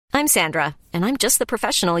I'm Sandra, and I'm just the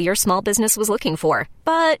professional your small business was looking for.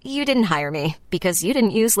 But you didn't hire me because you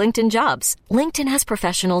didn't use LinkedIn Jobs. LinkedIn has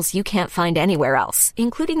professionals you can't find anywhere else,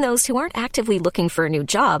 including those who aren't actively looking for a new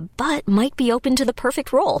job, but might be open to the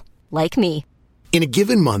perfect role, like me. In a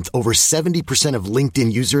given month, over 70% of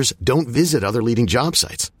LinkedIn users don't visit other leading job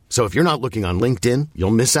sites. So if you're not looking on LinkedIn,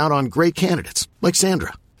 you'll miss out on great candidates like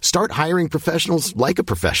Sandra. Start hiring professionals like a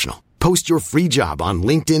professional. Post your free job on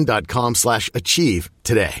linkedin.com/achieve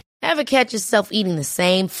today. Ever catch yourself eating the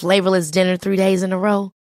same flavorless dinner 3 days in a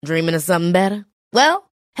row? Dreaming of something better? Well,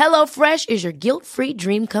 HelloFresh is your guilt-free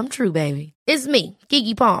dream come true, baby. It's me,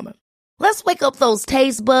 Keke Palmer. Let's wake up those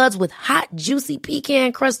taste buds with hot, juicy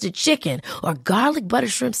pecan-crusted chicken or garlic butter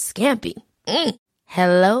shrimp scampi.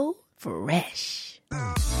 Hello Fresh.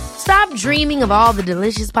 Stop dreaming of all the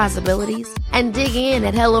delicious possibilities and dig in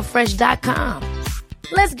at HelloFresh.com.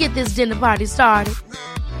 Let's get this dinner party started.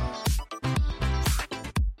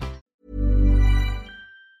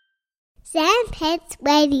 Sandpets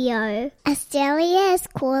Radio, Australia's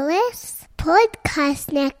coolest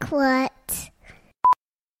podcast network.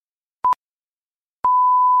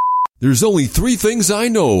 There's only three things I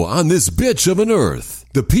know on this bitch of an earth.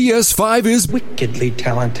 The PS5 is wickedly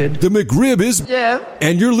talented. The McRib is yeah.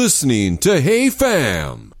 And you're listening to Hey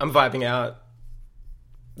Fam. I'm vibing out.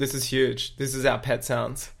 This is huge. This is our pet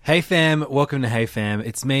sounds. Hey fam, welcome to Hey Fam.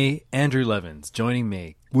 It's me, Andrew Levins. Joining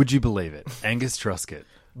me, would you believe it, Angus Truscott.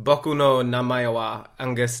 Boku no namae wa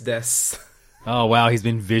Angus desu. Oh wow, he's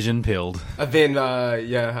been vision pilled. I've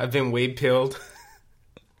been weed pilled.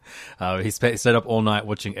 He stayed up all night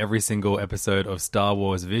watching every single episode of Star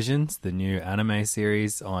Wars Visions, the new anime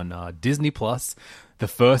series on Disney Plus, the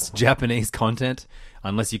first Japanese content,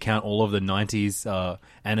 unless you count all of the 90s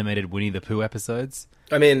animated Winnie the Pooh episodes.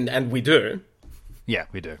 I mean, and we do. Yeah,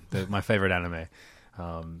 we do. They're my favorite anime.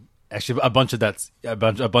 Actually, a bunch of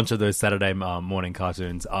those Saturday morning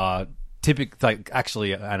cartoons are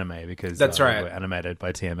actually anime because that's right. They were animated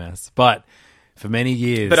by TMS, but. For many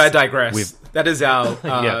years. But I digress. That is our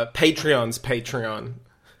Patreon's Patreon.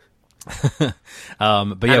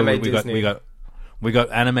 But yeah, we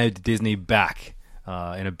got animated Disney back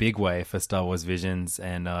in a big way for Star Wars Visions,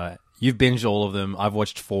 and you've binged all of them. I've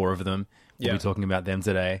watched 4 of them. We'll be talking about them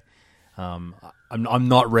today. I'm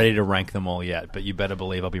not ready to rank them all yet, but you better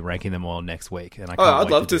believe I'll be ranking them all next week. And I'd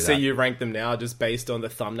love to see you rank them now, just based on the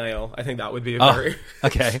thumbnail. I think that would be okay. I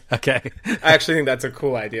actually think that's a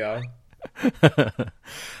cool idea.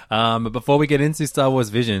 But before we get into Star Wars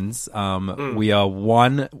Visions,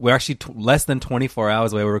 we're actually less than 24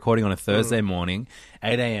 hours away. We're recording on a Thursday morning,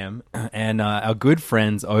 8 a.m. And our good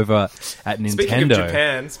friends over at Nintendo. Speaking of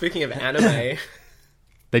Japan, speaking of anime,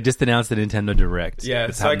 they just announced the Nintendo Direct.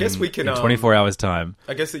 Yeah, so I guess we can in 24 hours time.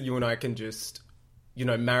 I guess that you and I can just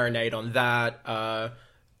marinate on that,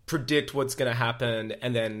 predict what's going to happen,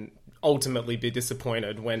 and then ultimately be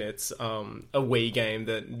disappointed when it's a Wii game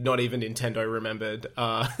that not even Nintendo remembered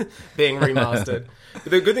being remastered. But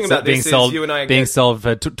the good thing about this is you and I being sold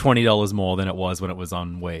for $20 more than it was when it was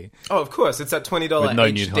on Wii. Oh, of course, it's that $20 no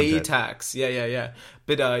HD tax. Yeah.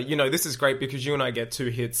 But this is great because you and I get 2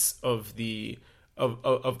 hits of the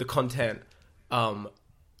content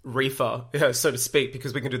reefer, so to speak,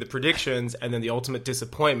 because we can do the predictions and then the ultimate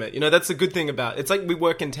disappointment. That's a good thing about it's like we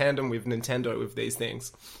work in tandem with Nintendo with these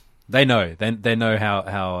things. They know. They know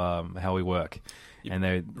how we work, and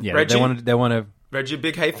Reggie, they want to. Reggie,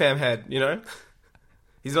 big Hey Fam head.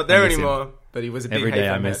 He's not there anymore, but he was a big every Hey day.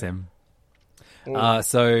 Fam I miss head. him. I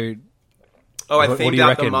themed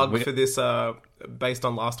out the mug for this based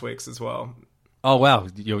on last week's as well. Oh wow,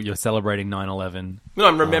 you're celebrating 9/11. No,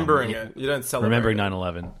 I'm remembering it. You don't celebrate. Remembering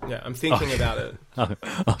 9/11. Yeah, I'm thinking about it.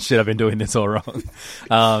 Oh shit, I've been doing this all wrong.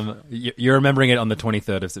 You're remembering it on the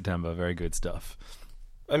 23rd of September. Very good stuff.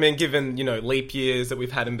 I mean, given, leap years that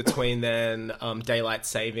we've had in between then, daylight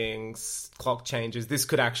savings, clock changes, this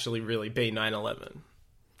could actually really be 9/11.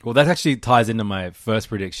 Well, that actually ties into my first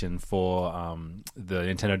prediction for the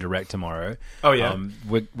Nintendo Direct tomorrow. Oh, yeah?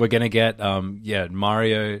 We're going to get,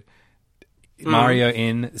 Mario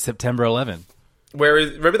in September 11.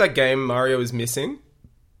 Remember that game Mario is missing?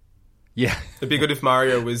 Yeah. It'd be good if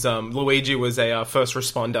Mario was, Luigi was a first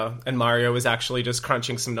responder, and Mario was actually just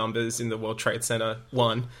crunching some numbers in the World Trade Center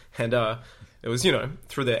 1. And it was,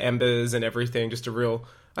 through the embers and everything, just a real,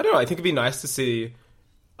 I don't know, I think it'd be nice to see,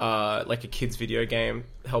 like a kid's video game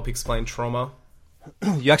help explain trauma.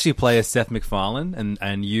 You actually play as Seth MacFarlane,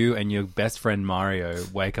 and you and your best friend Mario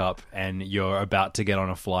wake up and you're about to get on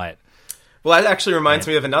a flight. Well, that actually reminds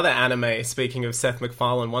me of another anime, speaking of Seth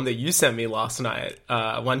MacFarlane, one that you sent me last night.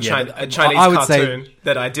 A Chinese cartoon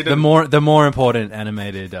that I didn't... The more important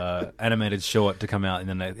animated short to come out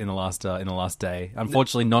in the last day.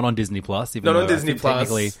 Unfortunately, not on Disney Plus. Not on Disney Plus.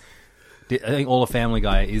 Technically, I think all of Family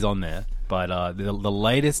Guy is on there. But the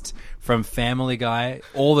latest from Family Guy,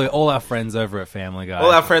 all our friends over at Family Guy, all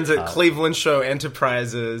our friends at Cleveland Show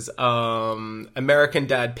Enterprises, American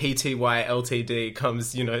Dad PTY Ltd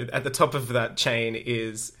comes, at the top of that chain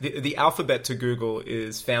is the alphabet to Google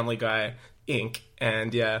is Family Guy Inc.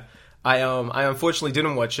 And yeah, I unfortunately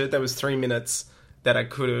didn't watch it. There was 3 minutes that I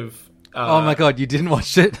could have. Oh my god, you didn't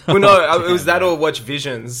watch it? Well, no, it was that or watch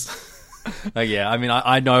Visions. Yeah, I mean,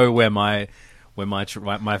 I know where my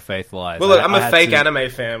faith lies. Well, look, I'm a fake anime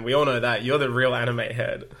fan. We all know that. You're the real anime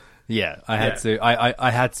head. Yeah, I had to,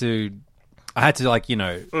 like,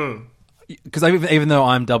 because even though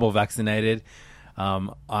I'm double vaccinated,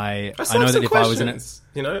 I know that if I was in it,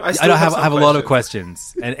 I have a lot of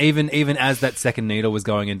questions, and even as that second needle was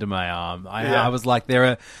going into my arm, I was like,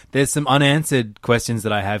 there's some unanswered questions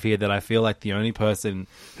that I have here that I feel like the only person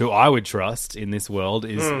who I would trust in this world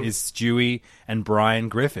is Stewie and Brian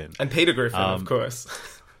Griffin and Peter Griffin, of course.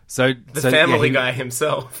 So the Family Guy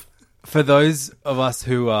himself. For those of us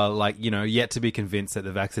who are yet to be convinced that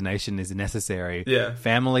the vaccination is necessary,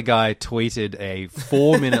 Family Guy tweeted a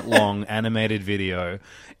 4-minute long animated video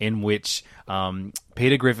in which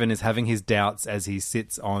Peter Griffin is having his doubts as he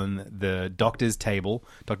sits on the doctor's table,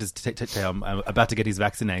 about to get his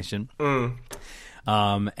vaccination,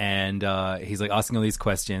 and he's like asking all these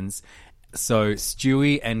questions. So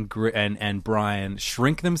Stewie and Brian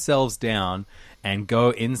shrink themselves down and go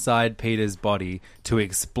inside Peter's body to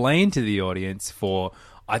explain to the audience for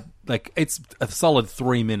it's a solid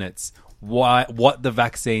 3 minutes what the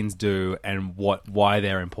vaccines do and why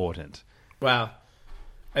they're important. Wow.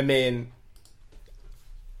 I mean,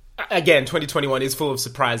 again, 2021 is full of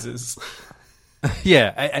surprises.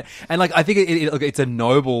 Yeah, and I think it's a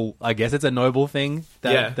noble. I guess it's a noble thing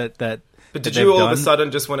that. But did you all of a sudden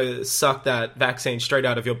just want to suck that vaccine straight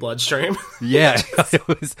out of your bloodstream? Yeah,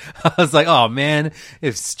 I was like, oh man,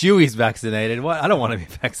 if Stewie's vaccinated, what? I don't want to be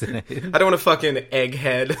vaccinated. I don't want a fucking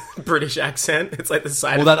egghead British accent. It's like the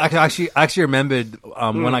side. Well, that I actually remembered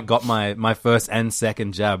when I got my first and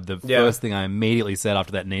second jab. The first thing I immediately said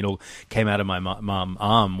after that needle came out of my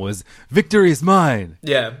arm was, "Victory is mine."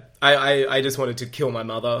 Yeah, I just wanted to kill my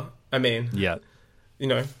mother. I mean, yeah,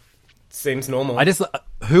 seems normal. I just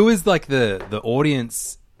who is like the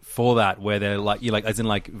audience for that, where they're like, you like, as in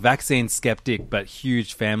like vaccine skeptic but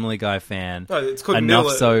huge Family Guy fan. No, it's called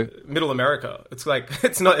middle America. It's like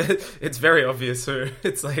it's very obvious who.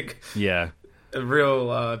 It's like a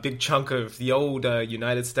real big chunk of the old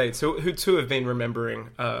United States who too have been remembering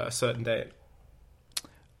a certain date.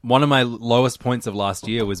 One of my lowest points of last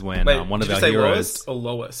year was when one of our heroes.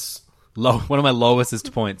 One of my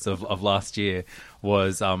lowest points of last year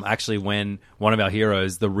was actually when one of our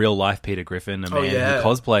heroes, the real life Peter Griffin, who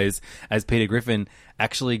cosplays as Peter Griffin,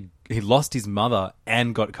 actually he lost his mother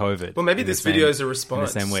and got COVID. Well, maybe this video is a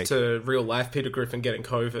response to real life Peter Griffin getting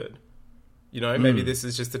COVID. Maybe this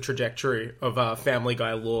is just the trajectory of Family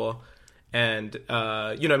Guy lore, and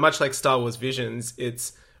much like Star Wars Visions,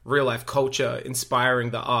 it's real life culture inspiring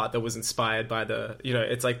the art that was inspired by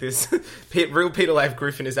it's like this real Peter Life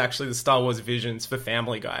Griffin is actually the Star Wars Visions for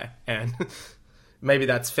Family Guy, and maybe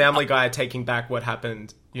that's Family Guy taking back what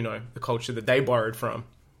happened, the culture that they borrowed from.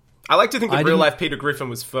 I like to think that real life Peter Griffin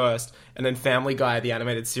was first, and then Family Guy, the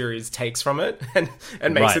animated series, takes from it and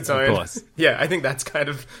makes its own. Of course. Yeah, I think that's kind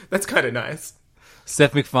of nice.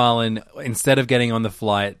 Seth MacFarlane, instead of getting on the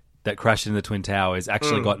flight that crashed into the Twin Towers,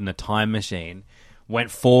 actually got in a time machine, went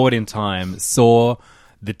forward in time, saw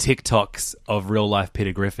the TikToks of real life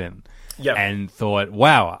Peter Griffin, and thought,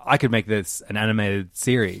 wow, I could make this an animated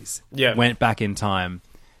series. Yeah. Went back in time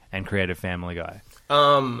and created Family Guy.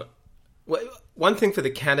 One thing for the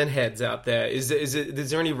canon heads out there, is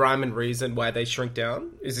there any rhyme and reason why they shrink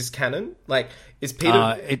down? Is this canon? Like, is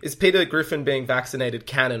Peter Griffin being vaccinated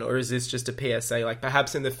canon, or is this just a PSA? Like,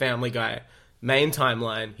 perhaps in the Family Guy main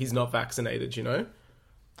timeline, he's not vaccinated,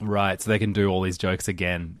 Right, so they can do all these jokes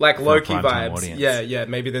again. Like Loki vibes. Audience. Yeah.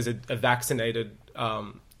 Maybe there's a vaccinated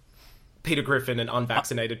Peter Griffin and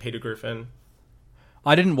unvaccinated Peter Griffin.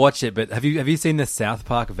 I didn't watch it, but have you seen the South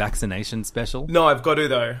Park vaccination special? No, I've got to,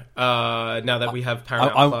 though, now that we have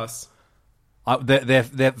Paramount Plus.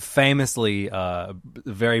 They're famously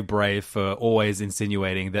very brave for always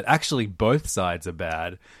insinuating that actually both sides are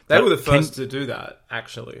bad. They were the first to do that,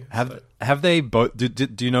 actually. Have they both?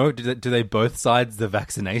 Do you know? Do they both sides the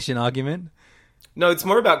vaccination argument? No, it's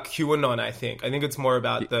more about QAnon, I think. I think it's more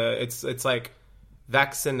about it's like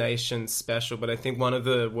vaccination special, but I think one of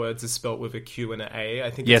the words is spelt with a Q and an A.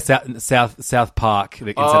 I think South Park,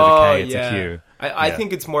 instead of a K, it's a Q. I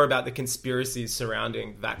think it's more about the conspiracies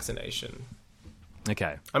surrounding vaccination.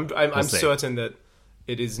 Okay. I'm certain that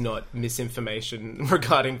it is not misinformation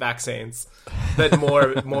regarding vaccines, but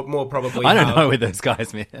more probably. I don't know with those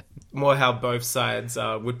guys, man. More how both sides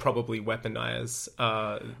would probably weaponize.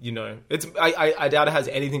 I doubt it has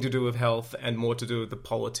anything to do with health and more to do with the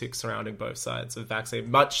politics surrounding both sides of vaccine.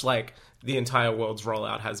 Much like the entire world's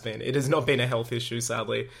rollout has been, it has not been a health issue.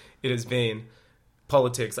 Sadly, it has been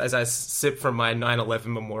politics. As I sip from my 9/11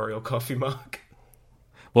 memorial coffee mug.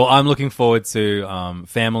 Well, I'm looking forward to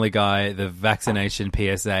Family Guy, the vaccination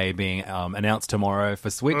PSA being announced tomorrow for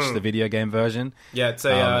Switch, the video game version. Yeah, it's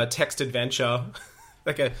a text adventure.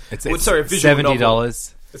 It's visual $70. novel.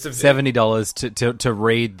 It's $70 to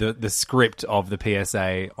read the script of the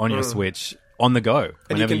PSA on your Switch on the go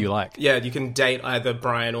whenever you like. Yeah, you can date either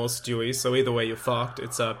Brian or Stewie, so either way you're fucked.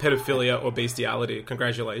 It's pedophilia or bestiality.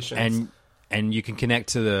 Congratulations. And you can connect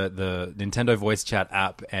to the Nintendo Voice Chat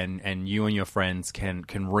app, and you and your friends can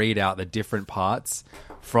read out the different parts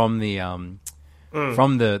from the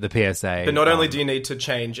PSA. But not only do you need to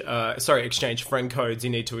exchange friend codes, you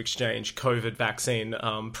need to exchange COVID vaccine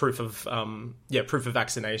proof of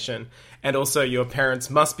vaccination, and also your parents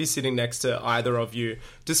must be sitting next to either of you,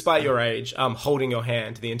 despite your age, holding your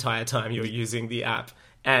hand the entire time you're using the app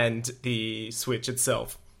and the Switch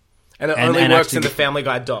itself, and it only works in the Family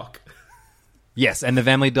Guy dock. Yes, and the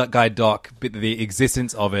Family Guy dock, the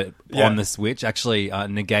existence of it on the Switch actually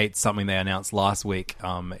negates something they announced last week.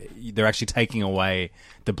 They're actually taking away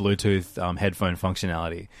the Bluetooth headphone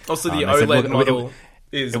functionality. Also, the OLED model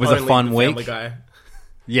is only a fun week. Family Guy.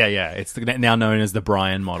 Yeah, it's now known as the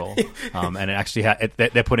Brian model, and it actually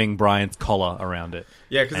they're putting Brian's collar around it.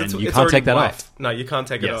 Yeah, because you can't take that off. No, you can't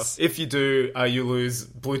take it off. If you do, you lose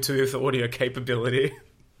Bluetooth audio capability.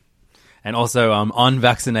 And also,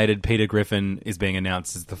 unvaccinated Peter Griffin is being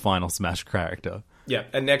announced as the final Smash character. Yeah,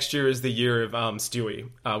 and next year is the year of Stewie.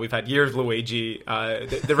 We've had year of Luigi.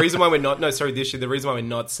 The reason why this year, the reason why we're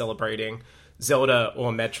not celebrating Zelda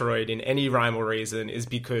or Metroid in any rhyme or reason is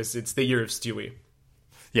because it's the year of Stewie.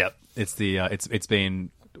 Yeah, it's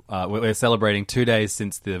been. We're celebrating 2 days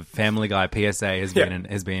since the Family Guy PSA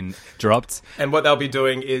has been dropped. And what they'll be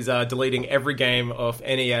doing is deleting every game of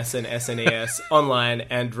NES and SNES online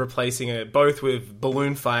and replacing it both with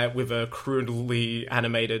Balloon Fight with a crudely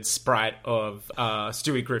animated sprite of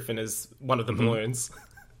Stewie Griffin as one of the balloons.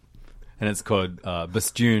 And it's called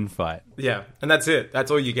Bastoon Fight. Yeah, and that's it.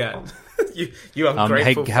 That's all you get. you are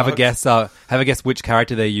grateful. Have a guess. Have a guess which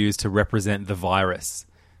character they use to represent the virus.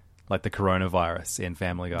 Like the coronavirus in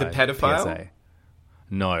Family Guy. The pedophile? PSA.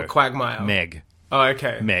 No. The Quagmire. Meg. Oh,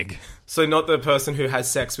 okay. Meg. So not the person who has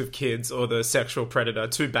sex with kids or the sexual predator.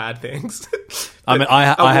 Two bad things. I mean,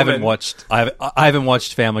 I haven't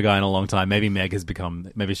watched Family Guy in a long time. Maybe Meg has become.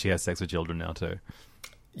 Maybe she has sex with children now too.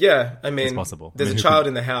 Yeah, I mean, it's possible. There's a child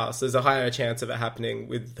in the house. There's a higher chance of it happening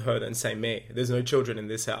with her than, say, me. There's no children in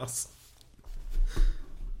this house.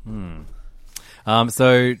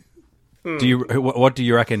 So. What do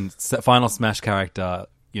you reckon? Final Smash character.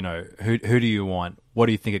 You know, who do you want? What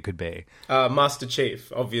do you think it could be? Master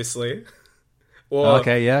Chief, obviously. Or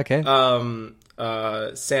okay.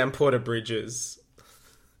 Sam Porter Bridges.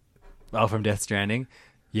 Oh, from Death Stranding.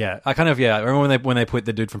 Yeah, I remember when they put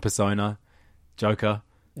the dude from Persona, Joker.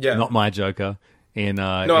 Yeah, not my Joker.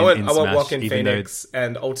 I want Joaquin Phoenix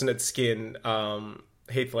and alternate skin,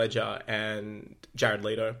 Heath Ledger and Jared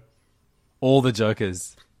Leto. All the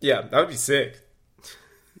Jokers. Yeah, that would be sick.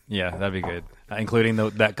 Yeah, that'd be good. Including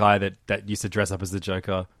that guy that used to dress up as the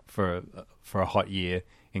Joker for a hot year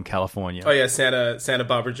in California. Oh yeah, Santa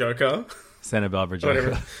Barbara Joker. Santa Barbara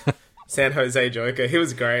Joker. San Jose Joker. He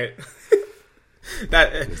was great.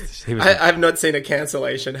 I've not seen a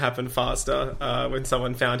cancellation happen faster when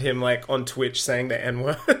someone found him like on Twitch saying the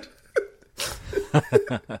N-word.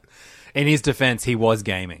 In his defense, he was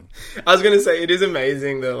gaming. I was going to say, it is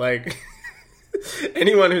amazing that like...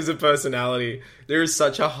 anyone who's a personality, there is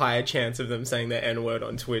such a higher chance of them saying the N-word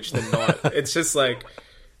on Twitch than not. It's just like,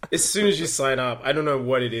 as soon as you sign up, I don't know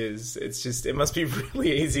what it is. It's just, it must be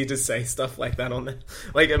really easy to say stuff like that on there.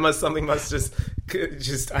 Like, something must just,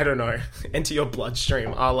 I don't know, enter your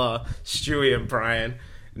bloodstream, a la Stewie and Brian,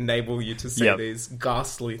 enable you to say these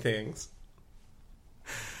ghastly things.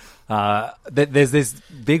 There's this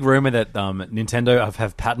big rumor that Nintendo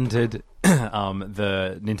have patented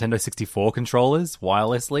the Nintendo 64 controllers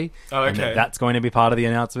wirelessly. Oh, okay. And that's going to be part of the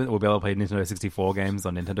announcement. We'll be able to play Nintendo 64 games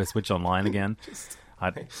on Nintendo Switch Online again.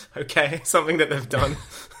 Okay, something that they've done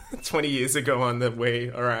 20 years ago on the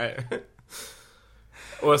Wii. All right.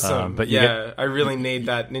 Awesome. But I really need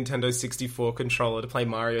that Nintendo 64 controller to play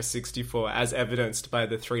Mario 64 as evidenced by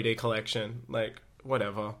the 3D collection. Like,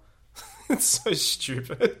 whatever. It's so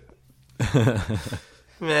stupid.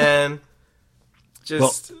 Man.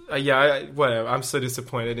 Just, whatever. I'm so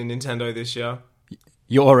disappointed in Nintendo this year.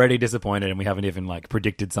 You're already disappointed and we haven't even, like,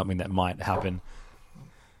 predicted something that might happen.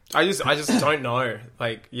 I just don't know.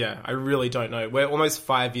 Like, I really don't know. We're almost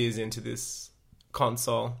 5 years into this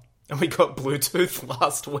console. And we got Bluetooth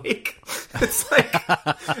last week. It's like,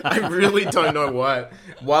 I really don't know what.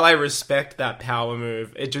 While I respect that power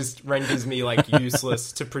move, it just renders me, like,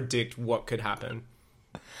 useless to predict what could happen.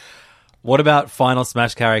 What about Final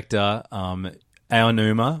Smash character,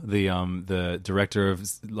 Aonuma, the director of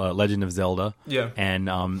Legend of Zelda? Yeah. And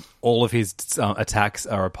all of his attacks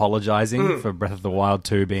are apologizing for Breath of the Wild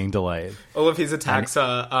 2 being delayed. All of his attacks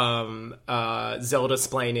are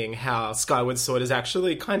Zelda-splaining how Skyward Sword is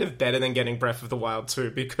actually kind of better than getting Breath of the Wild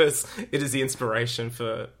 2 because it is the inspiration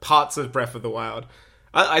for parts of Breath of the Wild.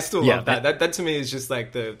 I still love that. That to me is just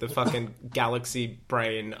like the fucking galaxy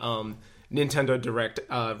brain Nintendo Direct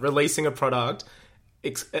releasing a product,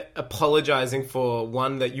 apologizing for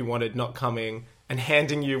one that you wanted not coming, and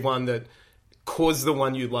handing you one that caused the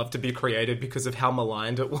one you love to be created because of how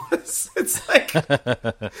maligned it was. It's like,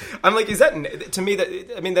 I'm like, is that, to me,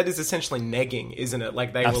 that is essentially negging, isn't it?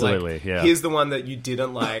 Like, they were like, here's the one that you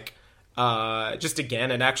didn't like, just again,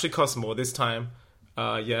 it actually costs more this time.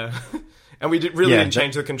 And we didn't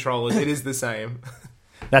change the controllers. It is the same.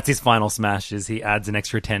 That's his Final Smash, is he adds an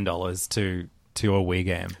extra $10 to a Wii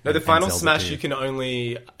game. No, the Final Smash, you can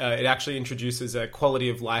only... it actually introduces a quality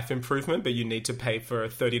of life improvement, but you need to pay for a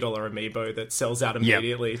 $30 amiibo that sells out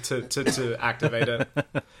immediately to activate it.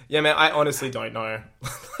 Yeah, man, I honestly don't know.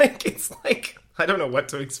 Like, it's like... I don't know what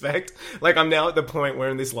to expect. Like, I'm now at the point where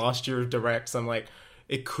in this last year of Directs, I'm like,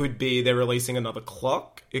 it could be they're releasing another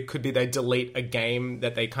clock. It could be they delete a game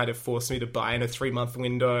that they kind of forced me to buy in a 3-month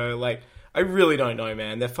window. Like, I really don't know,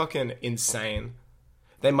 man. They're fucking insane.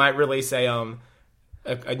 They might release a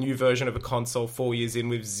new version of a console 4 years in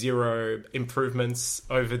with 0 improvements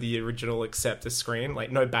over the original except the screen.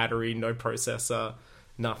 Like, no battery, no processor,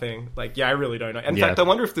 nothing. Like, I really don't know. In fact, I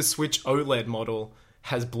wonder if the Switch OLED model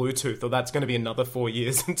has Bluetooth, or that's going to be another 4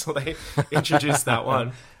 years until they introduce that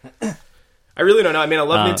one. I really don't know. I mean, I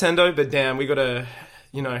love Nintendo, but damn, we got a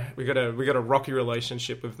rocky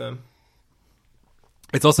relationship with them.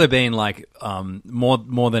 It's also been like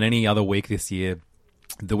more than any other week this year.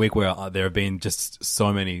 The week where there have been just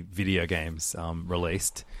so many video games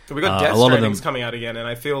released. We got Death Stranding's coming out again, and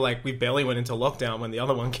I feel like we barely went into lockdown when the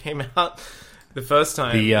other one came out the first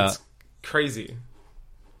time. It's crazy.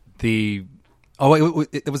 It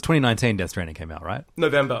was 2019 Death Stranding came out, right?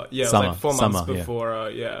 November, yeah. Summer, it was like 4 months before,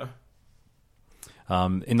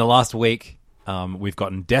 in the last week, we've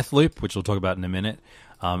gotten Deathloop, which we'll talk about in a minute.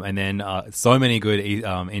 And then so many good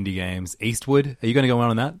indie games. Eastwood, are you going to go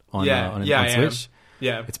on that? On Switch?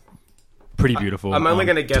 Yeah. It's pretty beautiful. I'm only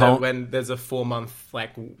going to get it when there's a 4-month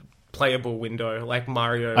like playable window, like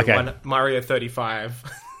Mario 35.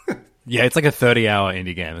 Yeah, it's like a 30-hour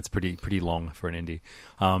indie game. It's pretty long for an indie.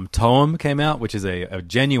 Toem came out, which is a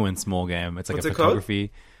genuine small game. It's like What's a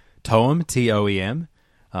photography. Toem, Toem.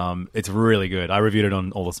 It's really good. I reviewed it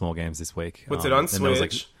on all the small games this week. What's it on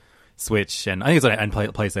Switch? Switch, and I think it's on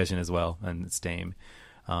PlayStation as well, and Steam.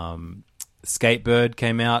 Skatebird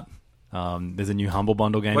came out. There's a new Humble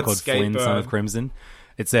Bundle game called Flynn, Son of Crimson.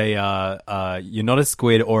 It's you're not a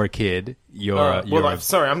squid or a kid.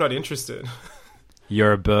 Sorry, I'm not interested.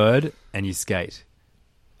 You're a bird and you skate.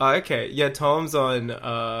 Oh, okay. Yeah, Tom's on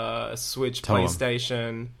Switch, Tom.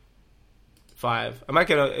 PlayStation 5.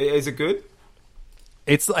 Is it good?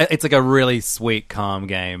 It's like a really sweet, calm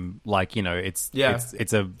game. Like, you know, it's a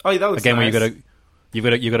game where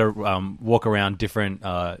you've got to walk around different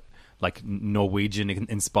like Norwegian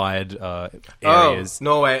inspired areas. Oh,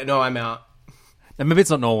 Norway. No, I'm out. Maybe it's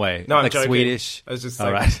not Norway. No, I'm like joking. Swedish. I was just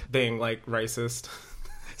being like racist.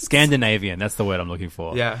 Scandinavian, that's the word I'm looking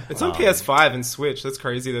for. Yeah, it's on PS5 and Switch. That's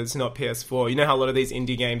crazy that it's not PS4. You know how a lot of these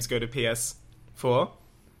indie games go to PS4?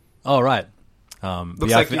 Oh, right.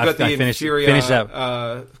 Looks like you got the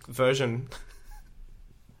inferior version.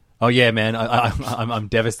 Oh yeah, man! I'm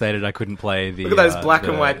devastated. I couldn't play the. Look at those black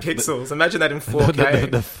and white pixels. Imagine that in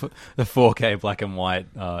 4K. The 4K black and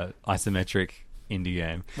white isometric indie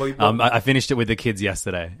game. Well, I finished it with the kids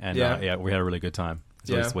yesterday, and we had a really good time. It's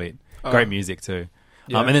really sweet. Great music too.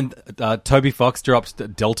 Yeah. And then Toby Fox dropped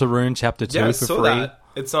Deltarune Chapter 2 for free. That.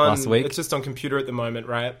 It's on last week. It's just on computer at the moment,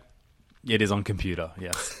 right? It is on computer.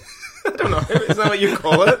 Yes. don't know. Is that what you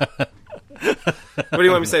call it? What do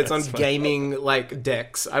you want me to say? It's on gaming, like,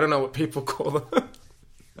 decks. I don't know what people call them.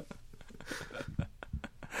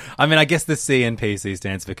 I mean, I guess the C in PC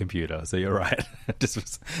stands for computer, so you're right. It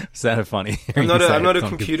just sounded funny. I'm not a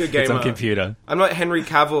computer gamer. It's on computer. I'm not Henry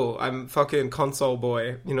Cavill. I'm fucking console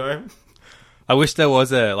boy, you know? I wish there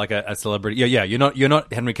was a celebrity. Yeah, you're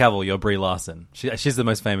not Henry Cavill, you're Brie Larson. She's the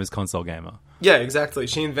most famous console gamer. Yeah, exactly.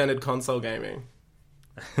 She invented console gaming.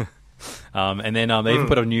 And then they even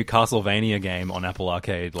put a new Castlevania game on Apple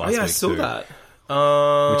Arcade last week. I saw that.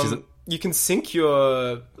 Which is you can sync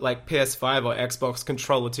your like PS5 or Xbox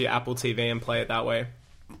controller to your Apple TV and play it that way.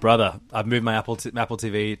 Brother, I've moved my Apple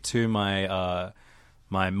TV to my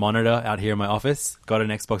my monitor out here in my office. Got an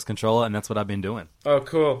Xbox controller, and that's what I've been doing. Oh,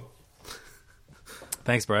 cool.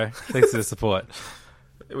 Thanks, bro. Thanks for the support.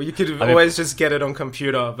 Well, you could always just get it on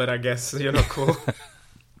computer, but I guess you're not cool.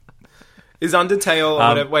 Is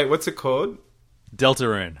Undertale... wait, what's it called?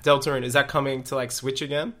 Deltarune. Deltarune. Is that coming to, like, Switch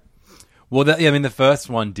again? Well, the first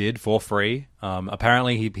one did for free.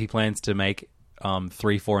 Apparently, he plans to make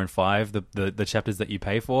 3, 4, and 5 the chapters that you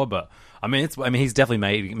pay for. But I mean, he's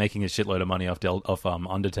definitely making a shitload of money off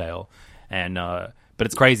Undertale, and but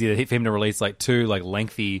it's crazy that for him to release like 2 like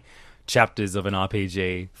lengthy chapters of an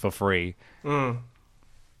RPG for free. Kind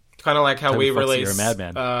of like how we release you're a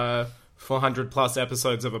madman. 400 plus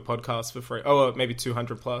episodes of a podcast for free. Oh, maybe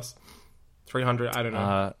 200 plus, 300. I don't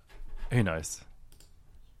know. Who knows?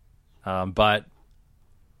 But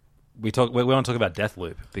we want to talk about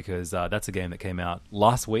Deathloop because that's a game that came out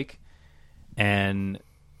last week, and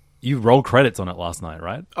you rolled credits on it last night,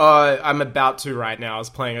 right? I'm about to right now. I was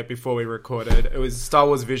playing it before we recorded. It was Star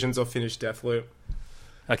Wars Visions or Finish Deathloop.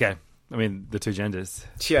 Okay, I mean the two genders.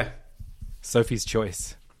 Yeah, Sophie's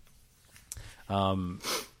choice.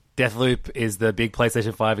 Deathloop is the big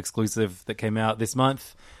PlayStation 5 exclusive that came out this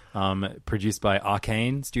month. Produced by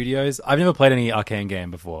Arcane Studios. I've never played any Arcane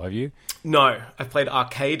game before. Have you? No, I've played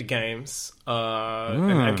arcade games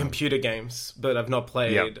and computer games, but I've not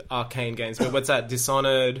played Arcane games. But what's that?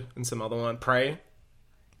 Dishonored and some other one. Prey.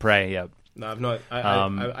 Yeah. No, I've not.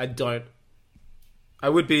 I don't. I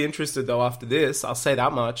would be interested though after this. I'll say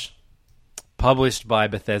that much. Published by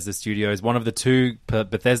Bethesda Studios, one of the 2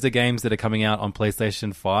 Bethesda games that are coming out on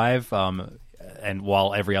PlayStation 5. And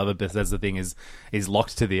while every other Bethesda thing is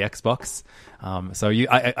locked to the Xbox, so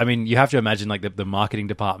I mean, you have to imagine like the marketing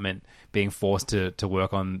department being forced to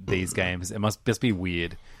work on these games. It must just be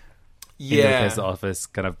weird. Yeah, in the Bethesda office,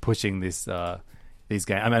 kind of pushing these games.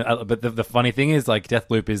 I mean, but the funny thing is, like,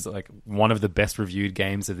 Deathloop is like one of the best reviewed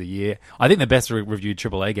games of the year. I think the best reviewed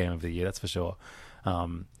AAA game of the year. That's for sure.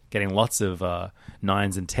 Getting lots of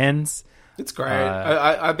 9s and 10s. It's great.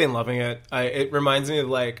 I've been loving it. It reminds me of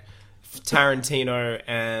like Tarantino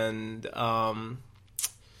and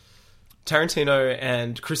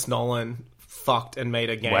Chris Nolan fucked and made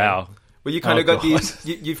a game. Wow. Where you kind of got these...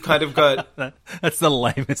 You've kind of got... That's the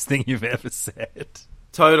lamest thing you've ever said.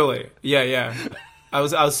 Totally. Yeah. I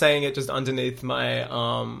was saying it just underneath my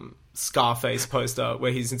Scarface poster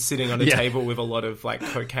where he's sitting on a table with a lot of like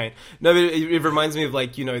cocaine. No, but it reminds me of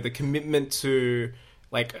like, you know, the commitment to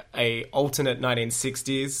like a alternate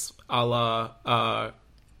 1960s a la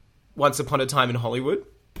Once Upon a Time in Hollywood.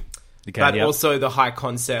 But also the high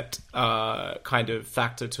concept kind of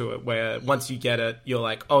factor to it where once you get it, you're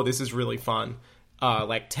like, oh, this is really fun.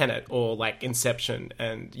 Like Tenet or like Inception.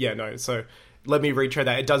 And so let me retread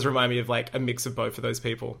that. It does remind me of like a mix of both of those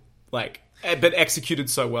people. Like, but executed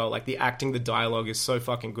so well. Like the acting, the dialogue is so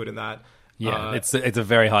fucking good in that. Yeah, it's a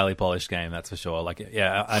very highly polished game, that's for sure. Like,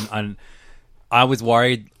 yeah, and I was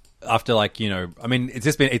worried after like, you know, I mean,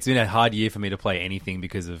 it's been a hard year for me to play anything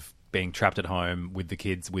because of being trapped at home with the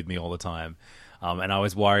kids with me all the time. And I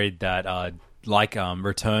was worried that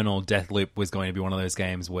Returnal, Deathloop was going to be one of those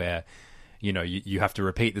games where, you know, you have to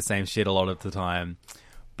repeat the same shit a lot of the time.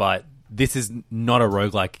 But this is not a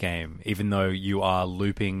roguelike game, even though you are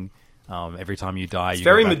looping every time you die. It's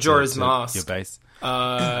very Majora's Mask. Your base.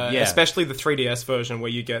 Especially the 3DS version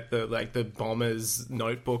where you get the bomber's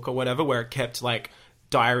notebook or whatever, where it kept like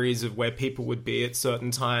diaries of where people would be at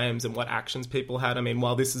certain times and what actions people had. I mean,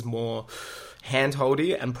 while this is more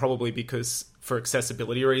handholdy and probably because for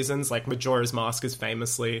accessibility reasons, like Majora's Mask is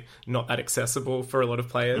famously not that accessible for a lot of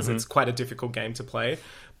players. It's quite a difficult game to play.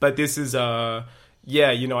 But this is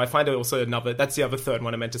you know, I find it also that's the other third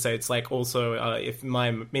one I meant to say. It's like also if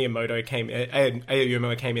Miyamoto came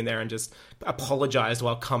in there and just apologized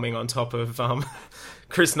while coming on top of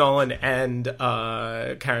Chris Nolan and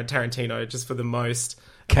Karen Tarantino just for the most...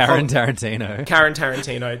 Karen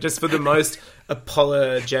Tarantino, just for the most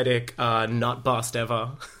apologetic nut bust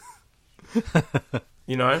ever.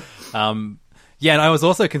 You know? Yeah, and I was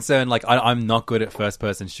also concerned. Like, I'm not good at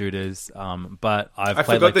first-person shooters, but I've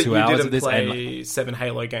played like 2 hours of this. I forgot that you didn't play 7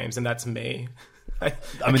 Halo games, and that's me. I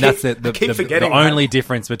mean, that's the only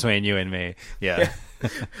difference between you and me. Yeah.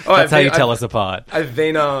 That's how you tell us apart. I've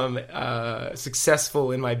been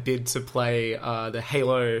successful in my bid to play the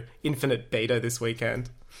Halo Infinite beta this weekend.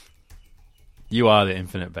 You are the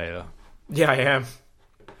Infinite beta. Yeah, I am.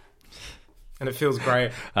 And it feels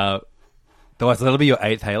great. So that'll be your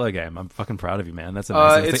 8th Halo game. I'm fucking proud of you, man. That's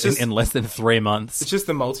amazing. It's in less than 3 months. It's just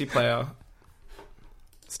the multiplayer.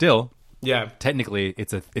 Still. Yeah. Technically,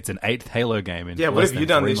 it's an 8th Halo game in what less have you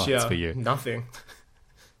than done 3 this year? months for you. Nothing.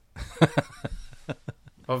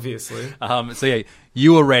 Obviously. So yeah,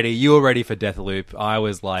 you were ready. You were ready for Deathloop. I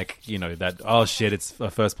was like, that. Oh shit! It's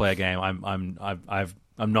a first player game.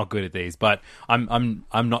 I'm not good at these, but I'm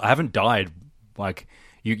not. I haven't died. Like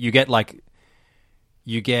you get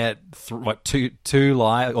two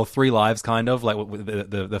lives or 3 lives, kind of like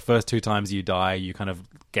the first 2 times you die, you kind of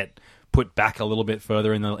get put back a little bit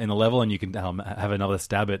further in the level, and you can have another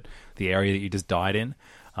stab at the area that you just died in.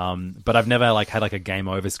 But I've never had a game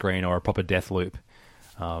over screen or a proper death loop.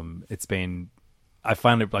 It's been, I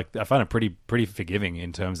find it pretty forgiving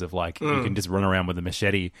in terms of you can just run around with a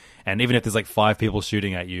machete, and even if there's 5 people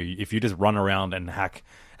shooting at you, if you just run around and hack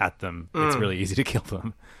at them, it's really easy to kill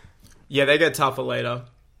them. Yeah, they get tougher later,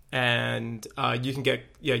 and you can get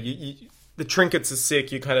the trinkets are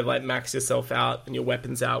sick. You kind of max yourself out and your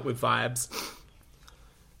weapons out with vibes,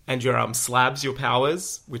 and your slabs your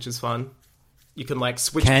powers, which is fun. You can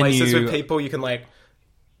switch places with people. You can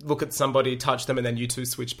look at somebody, touch them, and then you two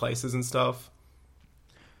switch places and stuff.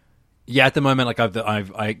 Yeah, at the moment,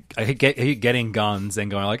 I keep getting guns and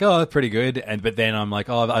going oh, that's pretty good, but then I'm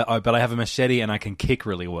but I have a machete and I can kick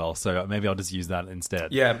really well, so maybe I'll just use that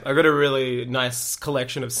instead. Yeah, I've got a really nice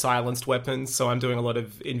collection of silenced weapons, so I'm doing a lot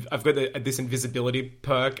of. I've got this invisibility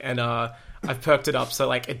perk, and I've perked it up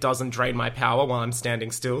so it doesn't drain my power while I'm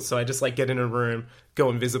standing still. So I just get in a room, go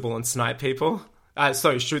invisible, and snipe people.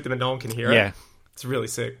 So shoot them and no one can hear it. It's really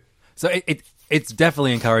sick. So it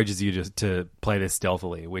definitely encourages you to play this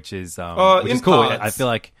stealthily, which is cool. Parts. I feel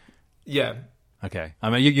like okay. I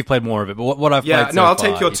mean, you've played more of it, but what I've played I'll far,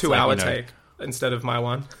 take your 2-hour take instead of my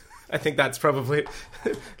one. I think that's probably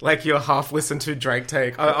your half listened to Drake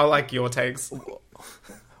take. I like your takes.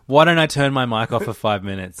 Why don't I turn my mic off for 5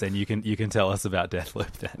 minutes and you can tell us about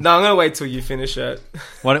Deathloop then? No, I'm gonna wait till you finish it.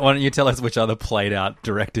 Why don't you tell us which other played out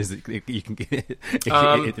directors you can get?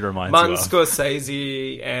 It reminds Martin you of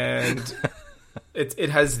Scorsese, and it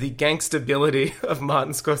has the gangstability of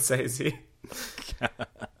Martin Scorsese,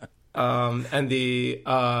 and the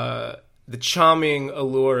charming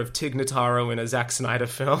allure of Tig Notaro in a Zack Snyder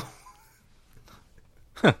film.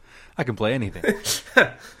 I can play anything.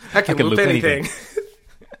 I can loop anything.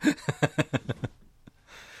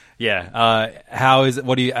 Yeah.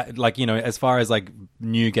 What do you as far as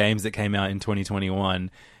new games that came out in 2021,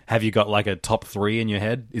 have you got a top 3 in your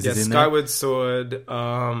head? Is it in there? Skyward Sword,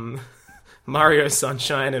 Mario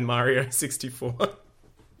Sunshine, and Mario 64.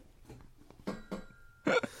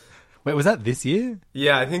 Wait, was that this year?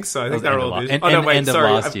 Yeah, I think so. I think they're all this year. End of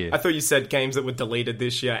last year. I thought you said games that were deleted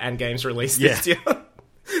this year and games released this year.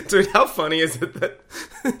 Dude, how funny is it that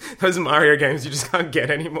those Mario games you just can't get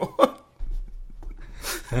anymore?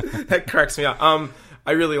 That cracks me up.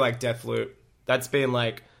 I really like Deathloop. That's been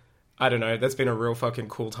I don't know, that's been a real fucking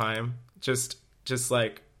cool time. Just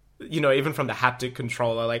even from the haptic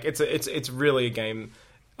controller, it's really a game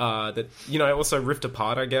that also Rift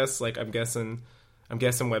Apart, I guess. I'm guessing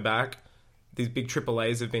we're back. These big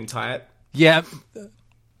AAAs have been tight. Yeah.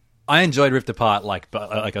 I enjoyed Rift Apart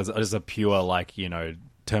as a pure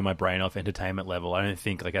turn my brain off entertainment level. I don't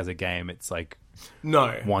think as a game it's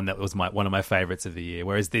no one that was one of my favorites of the year,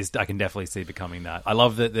 whereas this I can definitely see becoming that. I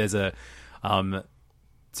love that there's a so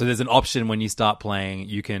there's an option when you start playing,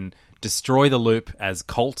 you can destroy the loop as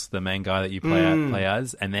Colt, the main guy that you play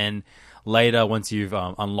as, and then later once you've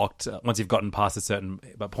gotten past a certain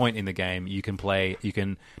point in the game, you can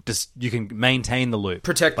maintain the loop,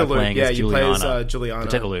 protect the loop. Yeah, you play as Juliana,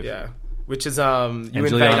 protect the loop. Yeah, which is you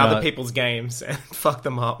invade other people's games and fuck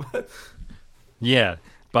them up. Yeah,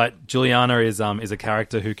 but Juliana is a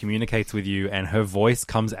character who communicates with you, and her voice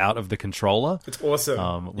comes out of the controller. It's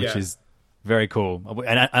awesome, which is very cool.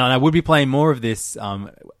 And I would be playing more of this.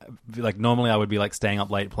 Normally I would be staying up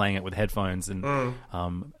late playing it with headphones and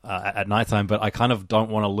at nighttime, but I kind of don't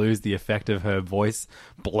want to lose the effect of her voice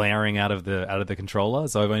blaring out of the controller.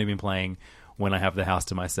 So I've only been playing when I have the house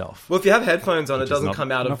to myself. Well, if you have headphones on, it doesn't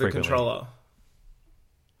come out of the controller.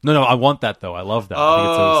 No, I want that though. I love that. I think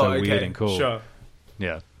it's so weird and cool. Sure.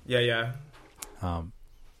 Yeah. Yeah.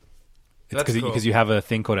 That's because cool. you have a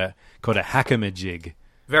thing called a hackamajig,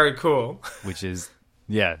 Very cool. which is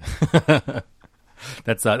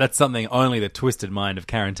that's something only the twisted mind of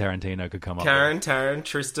Karen Tarantino could come up with. Taryn,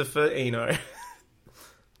 Christopher Eno.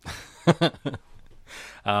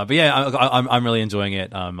 But yeah, I'm really enjoying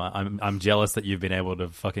it. I'm jealous that you've been able to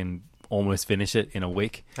fucking almost finish it in a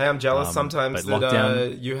week. Hey, I'm jealous sometimes but that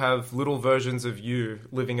lockdown- you have little versions of you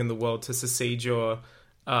living in the world to succeed your,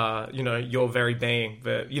 your very being.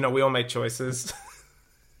 But, we all make choices.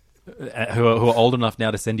 who are old enough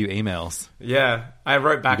now to send you emails. Yeah, I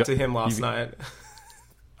wrote back to him last night.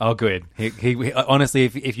 Oh, good. He honestly,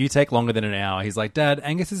 if you take longer than an hour, he's like, Dad,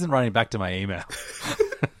 Angus isn't writing back to my email.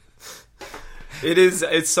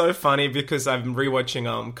 It's so funny because I'm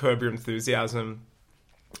rewatching Curb Your Enthusiasm,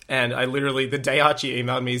 and I literally, the day Archie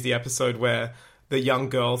emailed me is the episode where the young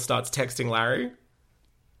girl starts texting Larry.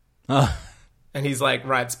 And he's like,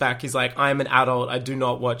 writes back, he's like, I'm an adult, I do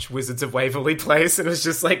not watch Wizards of Waverly Place. And it's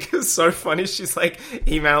just like, it's so funny. She's like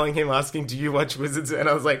emailing him asking, do you watch Wizards? And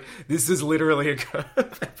I was like, this is literally a Curb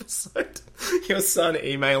episode. Your son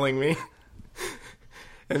emailing me.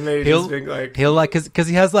 And me just being like... He'll like, because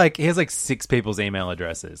he has like 6 people's email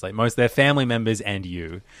addresses, like most of their family members and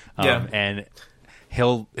you. Yeah. And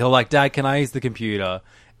he'll like, Dad, can I use the computer?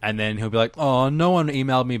 And then he'll be like, oh, no one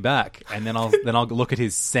emailed me back. And then I'll look at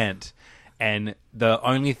his sent. And the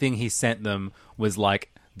only thing he sent them was like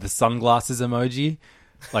the sunglasses emoji,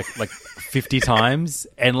 like 50 times.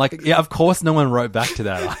 And like, yeah, of course no one wrote back to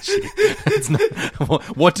that, Archie. It's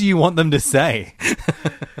not, what do you want them to say?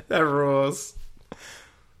 That rules.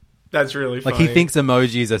 That's really funny. Like, he thinks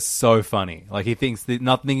emojis are so funny. Like, he thinks that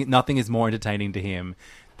nothing is more entertaining to him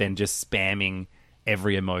than just spamming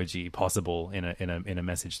every emoji possible in a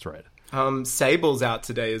message thread. Sable's out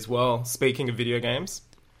today as well. Speaking of video games.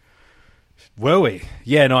 Were we?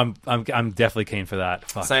 Yeah, no, I'm definitely keen for that.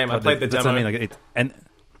 Fuck. Same, I played the that's demo. something like it,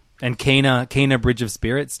 and Kena Bridge of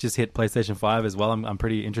Spirits just hit PlayStation 5 as well. I'm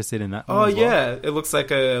pretty interested in that. Oh, as well. yeah. It looks like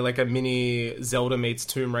a mini Zelda meets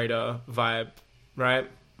Tomb Raider vibe, right?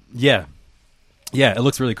 Yeah. Yeah, it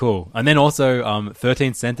looks really cool. And then also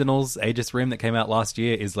 13 Sentinels Aegis Rim that came out last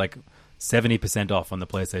year is like 70% off on the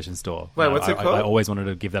PlayStation Store. Wait, what's it called? I always wanted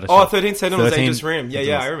to give that a Oh, shot. 13 Sentinels Aegis Rim.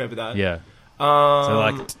 Yeah, I remember that. Yeah. So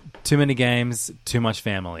like too many games, too much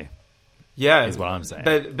family. Yeah, is what I'm saying.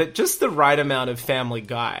 But just the right amount of Family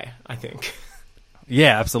Guy, I think.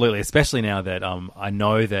 Yeah, absolutely. Especially now that I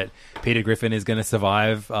know that Peter Griffin is going to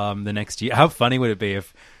survive the next year. How funny would it be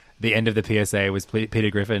if the end of the PSA was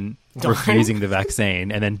Peter Griffin refusing the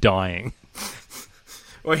vaccine and then dying?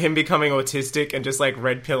 Or him becoming autistic and just like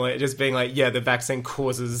red pilling, just being like, yeah, the vaccine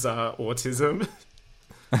causes autism.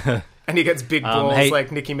 And he gets big balls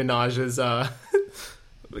like Nicki Minaj's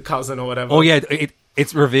cousin or whatever. Oh, yeah,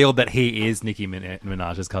 it's revealed that he is Nicki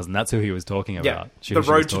Minaj's cousin. That's who he was talking about. Yeah, The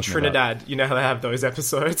Road to Trinidad. About. You know how they have those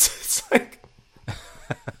episodes? It's like...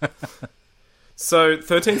 So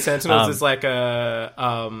 13 Sentinels is like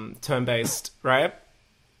a turn-based, right?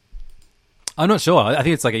 I'm not sure. I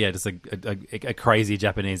think it's like a crazy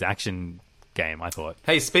Japanese action game, I thought.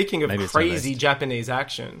 Hey, speaking of crazy Japanese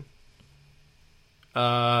action...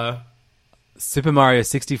 Super Mario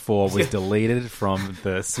 64 was deleted from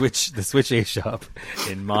the Switch eShop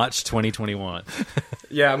in March 2021.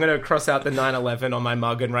 Yeah, I'm going to cross out the 9/11 on my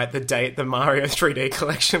mug and write the date the Mario 3D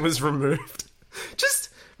collection was removed. Just,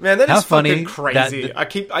 man, that is fucking crazy.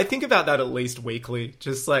 I think about that at least weekly.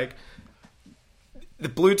 Just like the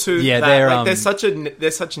Bluetooth. Yeah, they're such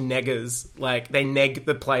neggers. Like they neg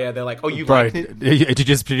the player. They're like, oh, you bro, like it? Did you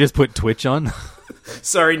just put Twitch on?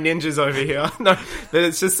 Sorry, ninjas over here. No, but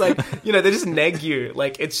it's just like, they just neg you.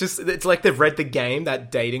 Like, it's like they've read the game,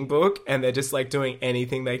 that dating book, and they're just like doing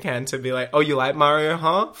anything they can to be like, oh, you like Mario,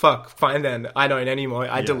 huh? Fuck, fine then. I don't anymore.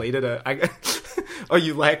 I deleted it. Oh,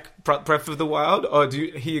 you like Breath of the Wild? Oh,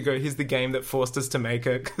 here you go. Here's the game that forced us to make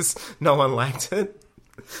it because no one liked it.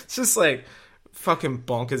 It's just like fucking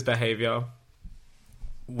bonkers behavior.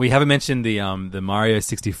 We haven't mentioned the Mario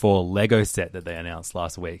 64 Lego set that they announced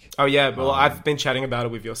last week. Oh, yeah. Well, I've been chatting about it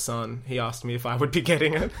with your son. He asked me if I would be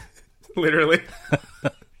getting it. Literally.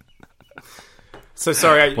 So,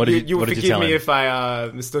 sorry. You will forgive me if I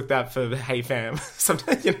mistook that for Hey Fam.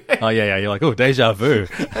 Sometimes, Oh, yeah. You're like, oh, deja vu.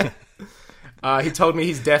 He told me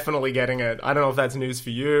he's definitely getting it. I don't know if that's news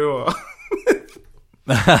for you or...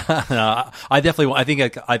 No, I think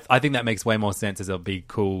that makes way more sense as a big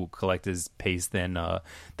cool collector's piece than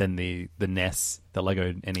the NES, the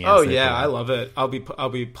Lego NES. Oh yeah, I love it. I'll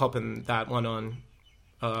be popping that one on.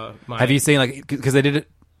 Have you seen because they did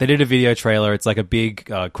a video trailer? It's like a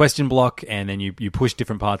big question block, and then you push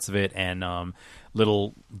different parts of it, and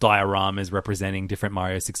little dioramas representing different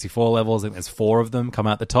Mario 64 levels. I think there's 4 of them come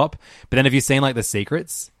out the top. But then have you seen like the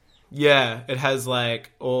secrets? Yeah, it has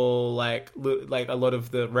like all like a lot of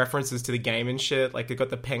the references to the game and shit. Like it got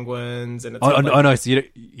the penguins and it's no, so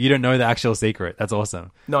you don't know the actual secret. That's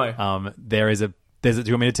awesome. No. There's do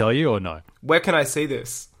you want me to tell you or no? Where can I see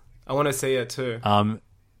this? I want to see it too.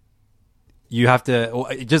 You have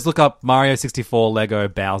to just look up Mario 64 Lego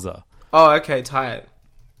Bowser. Oh, okay, tight.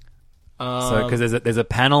 So because there's a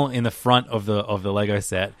panel in the front of the Lego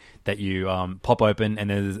set that you pop open, and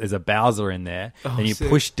there's a Bowser in there. Then you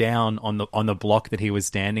push down on the block that he was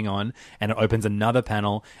standing on, and it opens another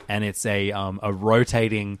panel, and it's a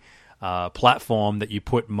rotating platform that you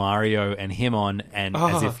put Mario and him on, and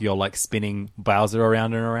as if you're like spinning Bowser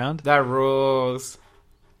around and around. That rules.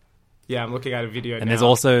 Yeah, I'm looking at a video now. And there's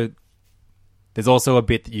also a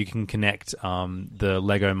bit that you can connect the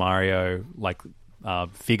Lego Mario like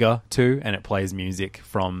figure to, and it plays music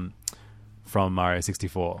from Mario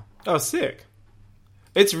 64. Oh, sick.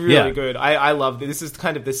 It's really good. I love this. This is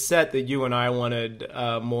kind of the set that you and I wanted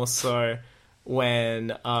more so when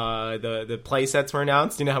the play sets were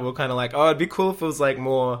announced. You know how we were kind of like, oh, it'd be cool if it was like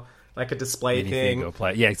more like a display thing.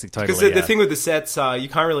 Yeah, totally. Because the thing with the sets, you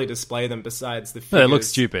can't really display them besides the figures. No, they look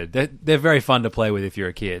stupid. They're very fun to play with if you're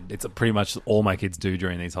a kid. It's pretty much all my kids do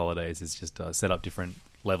during these holidays is just set up different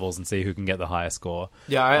levels and see who can get the highest score.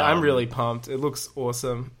 Yeah, I'm really pumped. It looks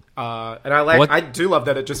awesome. And I do love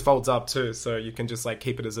that it just folds up too, so you can just like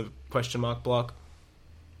keep it as a question mark block.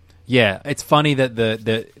 Yeah, it's funny that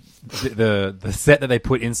the set that they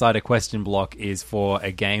put inside a question block is for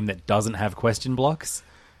a game that doesn't have question blocks.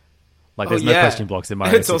 Like there's no question blocks in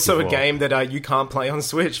Mario 64. It's also a game that you can't play on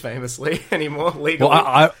Switch famously anymore legally.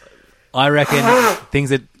 Well, I reckon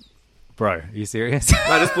things that... Bro, are you serious?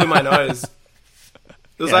 I just blew my nose.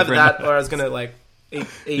 It was either that or I was going to like eat.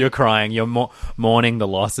 You're crying. You're mourning the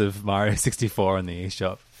loss of Mario 64 in the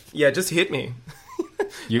eShop. Yeah, just hit me.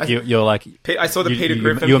 You're like... I saw the Peter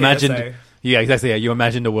Griffin you imagined, PSA. Yeah, exactly. Yeah. You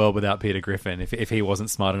imagined a world without Peter Griffin if he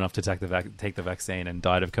wasn't smart enough to take the vaccine and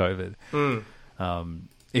died of COVID.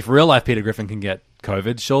 If real-life Peter Griffin can get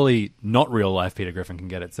COVID, surely not real-life Peter Griffin can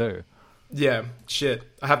get it too. Yeah, shit.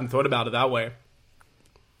 I haven't thought about it that way.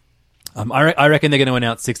 I reckon they're going to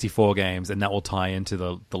announce 64 games, and that will tie into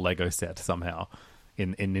the Lego set somehow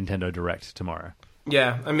in Nintendo Direct tomorrow.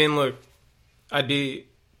 Yeah, I mean, look, I'd be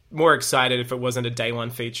more excited if it wasn't a day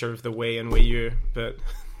one feature of the Wii and Wii U, but...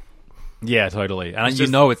 Yeah, totally. And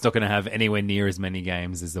it's not going to have anywhere near as many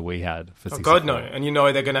games as the Wii had for 64. Oh, God, no. And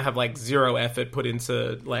they're going to have, like, zero effort put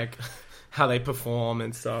into, like, how they perform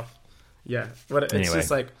and stuff. Yeah. But it's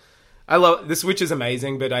just, like... I love... The Switch is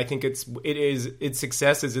amazing, but I think its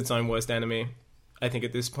success is its own worst enemy, I think,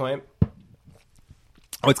 at this point.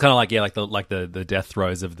 Oh, it's kind of like, the death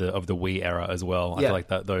throes of the Wii era as well. I feel like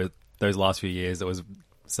those last few years, it was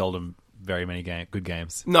seldom... very many good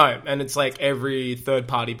games. No, and it's like every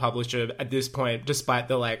third-party publisher at this point, despite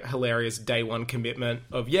the like hilarious day one commitment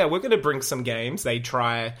of, yeah, we're going to bring some games, they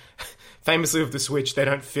try... Famously with the Switch, they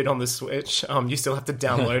don't fit on the Switch. You still have to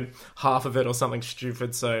download half of it or something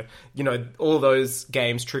stupid. So, all those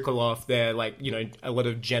games trickle off. They're like, a lot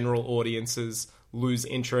of general audiences lose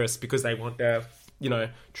interest because they want their,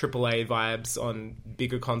 AAA vibes on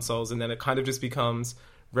bigger consoles. And then it kind of just becomes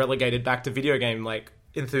relegated back to video game, like,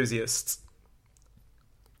 enthusiasts.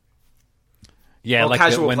 Yeah, like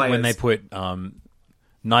when they put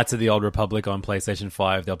Knights of the Old Republic on PlayStation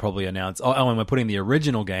 5, they'll probably announce, and we're putting the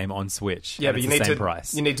original game on Switch. Yeah, but it's the same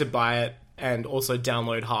price. You need to buy it and also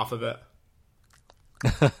download half of it.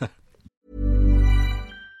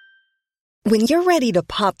 When you're ready to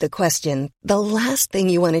pop the question, the last thing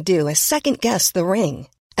you want to do is second-guess the ring.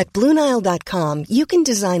 At BlueNile.com, you can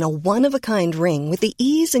design a one-of-a-kind ring with the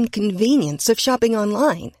ease and convenience of shopping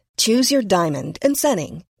online. Choose your diamond and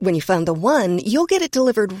setting. When you find the one, you'll get it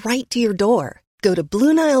delivered right to your door. Go to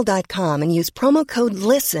BlueNile.com and use promo code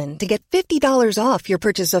LISTEN to get $50 off your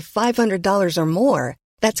purchase of $500 or more.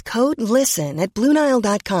 That's code LISTEN at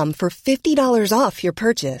BlueNile.com for $50 off your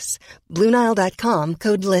purchase. BlueNile.com,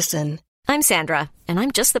 code LISTEN. I'm Sandra, and I'm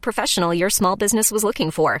just the professional your small business was looking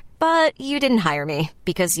for. But you didn't hire me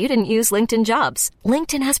because you didn't use LinkedIn Jobs.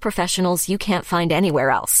 LinkedIn has professionals you can't find anywhere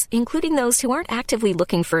else, including those who aren't actively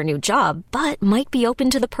looking for a new job, but might be open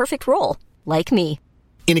to the perfect role, like me.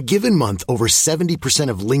 In a given month, over 70%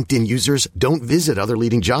 of LinkedIn users don't visit other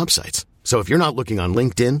leading job sites. So if you're not looking on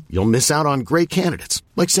LinkedIn, you'll miss out on great candidates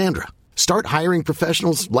like Sandra. Start hiring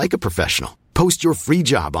professionals like a professional. Post your free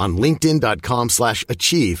job on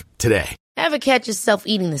linkedin.com/achieve today. Ever catch yourself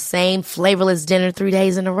eating the same flavorless dinner 3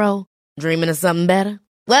 days in a row? Dreaming of something better?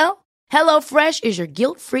 Well, HelloFresh is your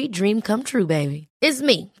guilt-free dream come true, baby. It's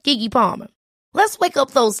me, Keke Palmer. Let's wake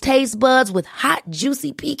up those taste buds with hot,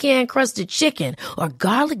 juicy pecan-crusted chicken or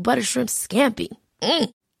garlic butter shrimp scampi.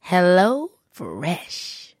 Hello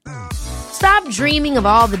Fresh. Stop dreaming of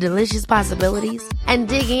all the delicious possibilities and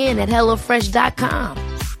dig in at HelloFresh.com.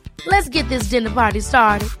 Let's get this dinner party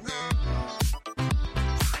started.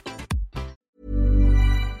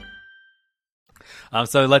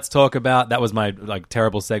 So let's talk about, that was my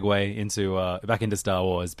terrible segue into back into Star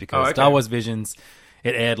Wars, because Star Wars Visions,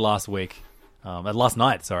 it aired last night,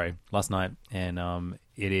 and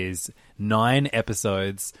it is 9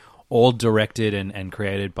 episodes, all directed and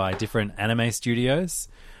created by different anime studios.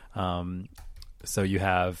 So you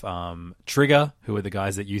have Trigger, who are the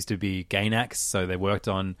guys that used to be Gainax, so they worked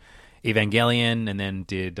on Evangelion and then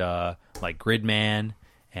did Gridman,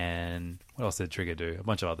 and what else did Trigger do? A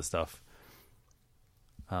bunch of other stuff.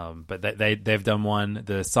 But they've done one,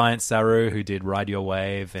 the Science Saru, who did Ride Your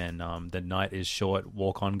Wave and The Night Is Short,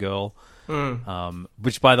 Walk On Girl.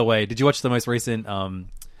 Which, by the way, did you watch the most recent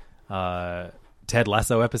Ted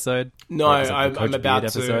Lasso episode? No, I'm about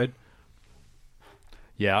to.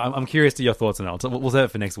 Yeah, I'm curious to your thoughts on that. We'll save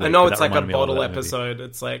it for next week. I know it's like a bottle episode.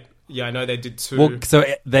 It's like, yeah, I know they did 2. Well, so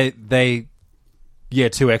they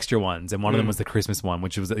 2 extra ones, and one of them was the Christmas one,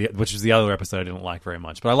 which was the other episode I didn't like very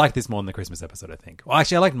much. But I like this more than the Christmas episode, I think. Well,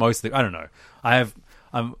 actually, I like most of the... I don't know.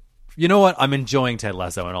 You know what? I'm enjoying Ted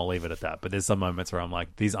Lasso, and I'll leave it at that. But there's some moments where I'm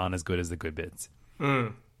like, these aren't as good as the good bits.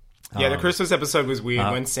 Yeah, the Christmas episode was weird.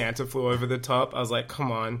 When Santa flew over the top, I was like,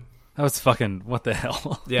 come on. That was fucking... What the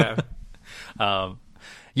hell? Yeah.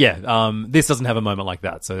 This doesn't have a moment like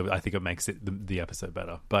that, so I think it makes it the episode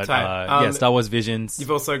better. But Star Wars Visions. You've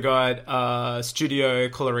also got Studio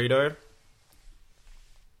Colorido.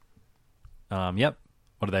 Yep.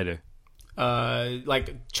 What do they do?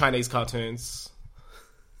 Like Chinese cartoons.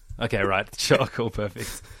 Okay, right. Sure, cool,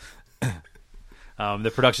 perfect.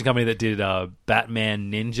 The production company that did Batman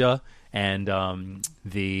Ninja and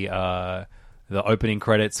the opening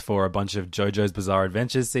credits for a bunch of JoJo's Bizarre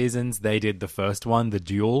Adventures seasons. They did the first one, The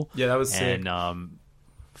Duel. Yeah, that was sick. And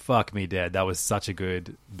fuck me dead. That was such a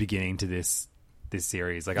good beginning to this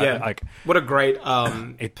series. What a great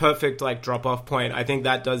perfect drop off point. I think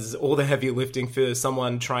that does all the heavy lifting for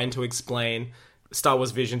someone trying to explain Star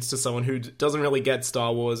Wars Visions to someone who doesn't really get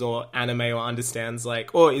Star Wars or anime or understands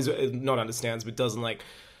but doesn't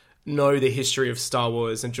know the history of Star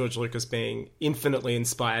Wars and George Lucas being infinitely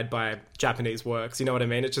inspired by Japanese works. You know what I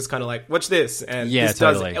mean? It's just kind of like, watch this, and this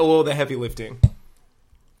totally does all the heavy lifting.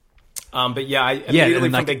 But immediately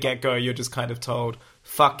from the get-go, you're just kind of told,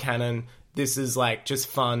 fuck canon. This is just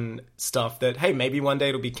fun stuff that, hey, maybe one day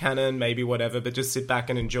it'll be canon, maybe whatever, but just sit back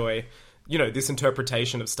and enjoy, this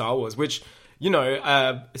interpretation of Star Wars, which,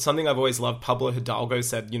 something I've always loved. Pablo Hidalgo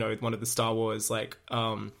said, one of the Star Wars,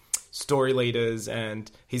 story leaders, and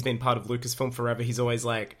he's been part of Lucasfilm forever. He's always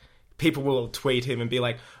people will tweet him and be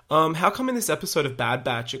like, how come in this episode of Bad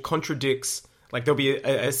Batch it contradicts, there'll be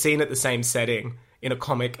a scene at the same setting in a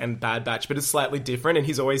comic and Bad Batch, but it's slightly different. And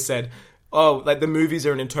he's always said, the movies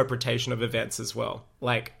are an interpretation of events as well.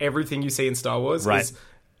 Everything you see in Star Wars is,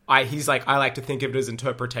 I like to think of it as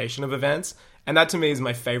interpretation of events, and that to me is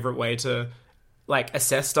my favorite way to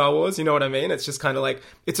assess Star Wars. You know what I mean? It's just kind of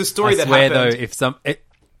it's a story that happened. Though,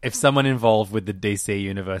 if someone involved with the DC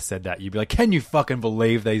universe said that, you'd be like, can you fucking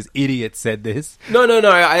believe these idiots said this? No.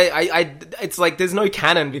 It's there's no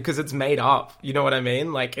canon because it's made up. You know what I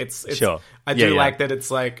mean? It's sure. I do like that it's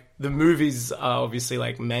the movies are obviously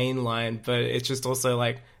mainline, but it's just also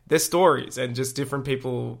they're stories and just different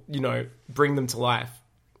people, bring them to life.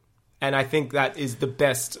 And I think that is the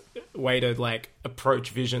best way to approach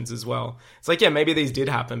Visions as well. It's maybe these did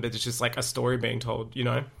happen, but it's just a story being told,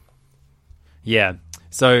 Yeah.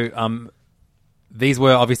 So these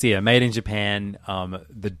were obviously made in Japan.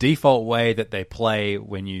 The default way that they play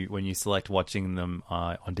when you select watching them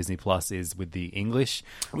on Disney Plus is with the English.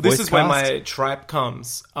 Well, this is where my tripe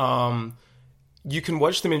comes. You can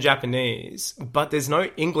watch them in Japanese, but there's no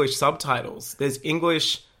English subtitles. There's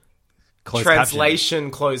English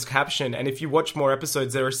translation, closed caption. And if you watch more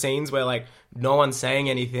episodes, there are scenes where no one's saying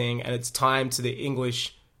anything and it's timed to the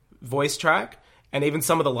English voice track. And even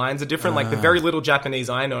some of the lines are different. The very little Japanese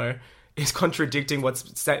I know is contradicting what's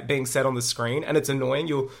being said on the screen. And it's annoying.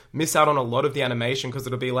 You'll miss out on a lot of the animation because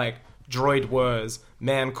it'll be droid whirs,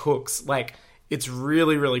 man cooks. It's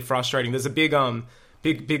really, really frustrating. There's a big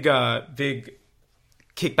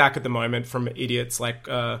kickback at the moment from idiots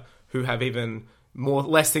who have even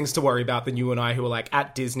less things to worry about than you and I, who are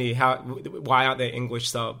at Disney. Why aren't there English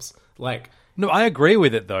subs? No, I agree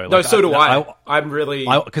with it though. No, Like, so do I. I'm really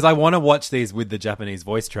because I want to watch these with the Japanese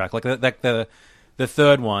voice track, like the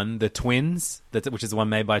third one, the Twins, which is the one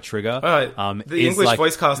made by Trigger. the English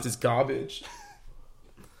voice cast is garbage.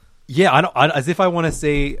 Yeah, as if I want to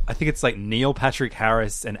see. I think it's like Neil Patrick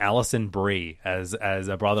Harris and Alison Brie as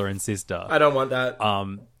a brother and sister. I don't want that.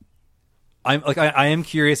 I am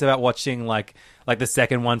curious about watching like the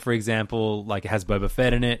second one, for example, like it has Boba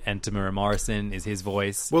Fett in it and Tamura Morrison is his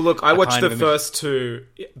voice. Well, look, I watched the first two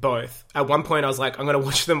both. At one point, I was like, I'm going to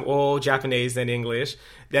watch them all Japanese then English.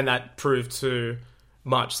 Then that proved too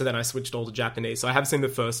much, so then I switched all to Japanese. So I have seen the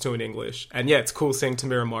first two in English, and yeah, it's cool seeing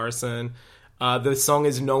Tamura Morrison. The song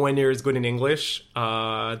is nowhere near as good in English.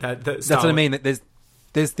 That's what I mean.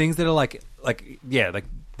 There's things that are like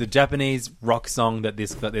the Japanese rock song that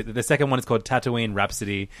the second one is called Tatooine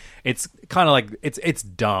Rhapsody. It's kind of like it's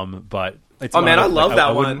dumb, but it's I love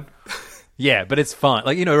that one. Yeah, but it's fun.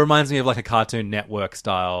 Like, it reminds me of like a Cartoon Network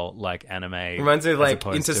style like anime. Reminds me of like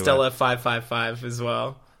Interstellar 555 as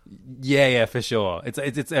well. Yeah, for sure.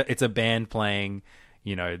 It's a band playing,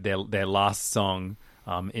 their last song.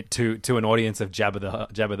 To an audience of Jabba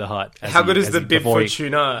the Hutt. How good is the Bib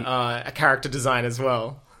Fortuna a character design as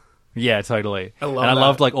well? Yeah, totally. I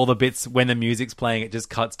loved like all the bits when the music's playing. It just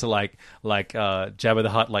cuts to like Jabba the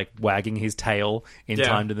Hutt like wagging his tail in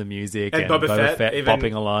time to the music, and Boba Fett even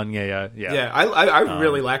popping along. Yeah. I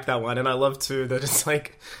really like that one, and I love too that it's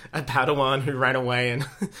like a Padawan who ran away and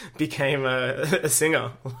became a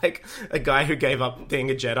singer, like a guy who gave up being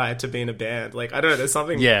a Jedi to be in a band. Like, I don't know. There's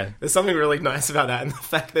something really nice about that, and the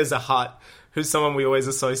fact there's a Hutt who's someone we always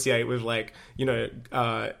associate with, like,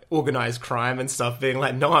 organized crime and stuff, being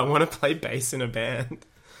like, no, I want to play bass in a band.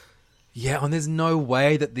 Yeah, and there's no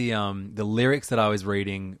way that the lyrics that I was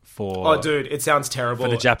reading for... Oh, dude, it sounds terrible.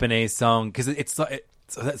 For the Japanese song, because so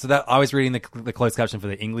that I was reading the closed caption for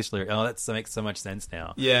the English lyric. Oh, that makes so much sense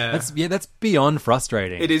now. Yeah. That's beyond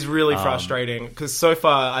frustrating. It is really frustrating, because so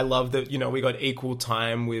far I love that, we got equal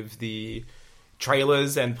time with the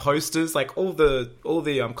trailers and posters. Like all the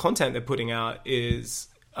content they're putting out is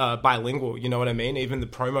bilingual, you know what I mean? Even the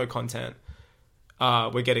promo content,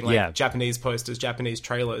 we're getting like Japanese posters, Japanese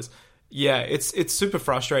trailers. Yeah, it's super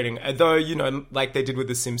frustrating. Though, like they did with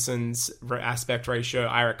the Simpsons aspect ratio,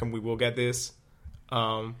 I reckon we will get this.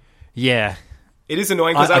 Yeah. It is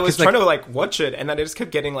annoying because I was trying to like watch it, and then I just kept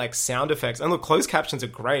getting like sound effects. And look, closed captions are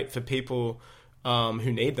great for people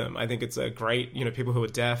who need them. I think it's a great, people who are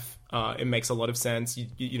deaf. It makes a lot of sense.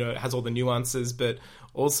 It has all the nuances, but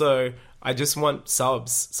also I just want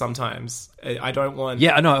subs sometimes. I don't want...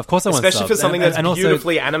 Yeah, no, of course I want subs. Especially for something that's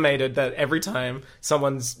beautifully animated, that every time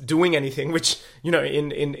someone's doing anything, which,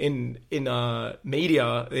 in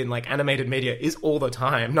media, in like animated media, is all the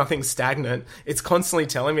time. Nothing's stagnant. It's constantly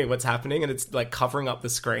telling me what's happening, and it's like covering up the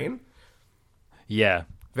screen. Yeah.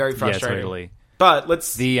 Very frustrating. Yeah, totally. But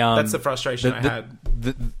that's the frustration I had.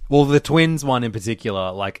 The Twins one in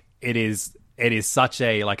particular, like, it is such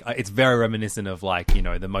a, like, it's very reminiscent of, like,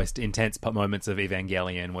 the most intense moments of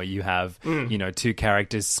Evangelion, where you have, two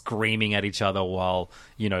characters screaming at each other while,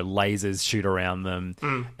 lasers shoot around them.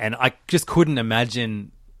 And I just couldn't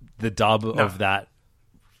imagine the dub of that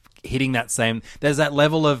hitting that same... There's that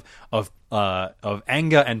level of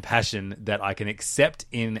anger and passion that I can accept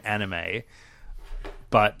in anime,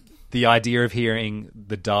 but the idea of hearing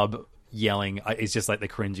the dub yelling is just like the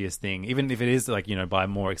cringiest thing, even if it is like, by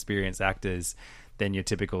more experienced actors than your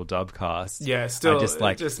typical dub cast. Yeah, still,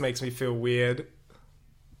 it just makes me feel weird.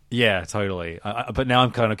 Yeah, totally. But now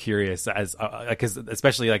I'm kind of curious, because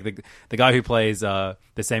especially like the guy who plays the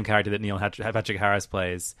same character that Neil Patrick Harris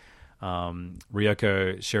plays,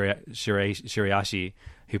 Ryoko Shirayashi,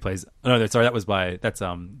 who plays... No, sorry, that's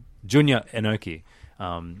Junya Enoki.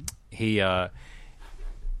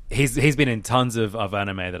 He's been in tons of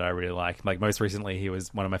anime that I really like. Like, most recently, he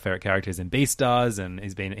was one of my favorite characters in Beastars,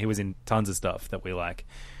 and he was in tons of stuff that we like.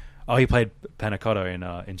 Oh, he played Panakoto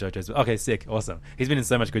in JoJo's. Okay, sick, awesome. He's been in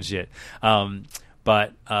so much good shit.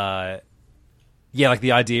 But like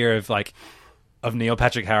the idea of Neil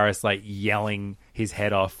Patrick Harris like yelling his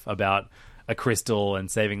head off about a crystal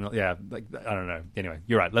and saving. Yeah, like, I don't know. Anyway,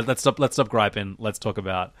 you're right. Let's stop griping. Let's talk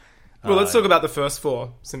about. Well, let's talk about the first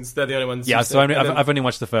four, since they're the only ones. Yeah, so I've only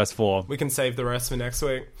watched the first four. We can save the rest for next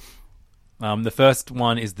week. The first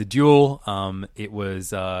one is The Duel. It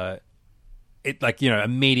was,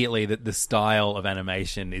 immediately the style of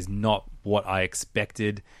animation is not what I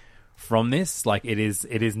expected from this. Like, it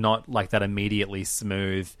is not like that immediately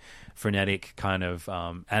smooth, frenetic kind of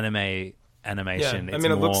animation. Yeah, I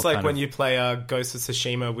mean, it looks like when you play Ghost of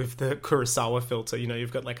Tsushima with the Kurosawa filter.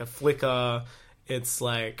 You've got like a flicker. It's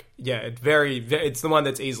like, yeah, it's the one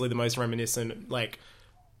that's easily the most reminiscent, like,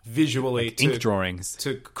 visually like ink drawings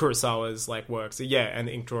to Kurosawa's like works. Yeah, and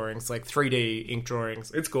ink drawings, like 3D ink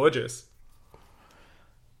drawings. It's gorgeous.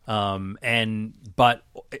 But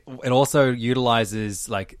it also utilizes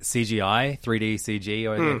like CGI, 3D CG,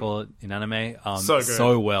 or they call it in anime,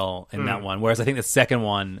 so well in that one. Whereas I think the second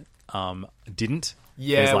one didn't.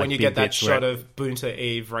 Yeah, like when you get that shot of Bunta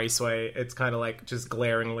Eve Raceway, it's kind of like just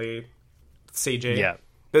glaringly CG. Yeah.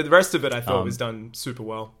 But the rest of it I thought was done super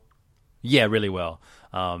well. Yeah, really well.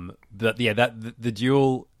 But yeah, the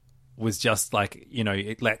duel was just like, you know,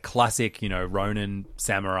 like classic, you know, Ronin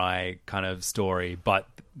samurai kind of story, but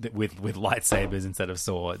with lightsabers instead of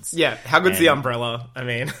swords. Yeah, how good's the umbrella? I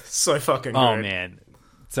mean, so fucking good. Oh man.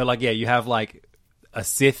 So like, yeah, you have like a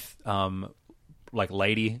Sith like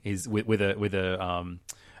lady is with a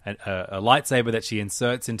lightsaber that she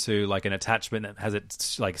inserts into like an attachment that has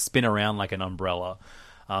it like spin around like an umbrella.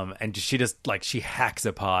 And she just like she hacks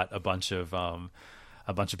apart a bunch of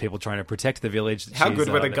people trying to protect the village. How good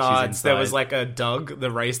were the guards? There was like a Doug,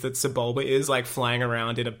 the race that Sebulba is, like flying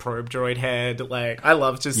around in a probe droid head. Like I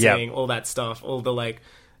love just seeing all that stuff. All the like,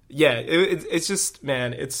 yeah, it's just,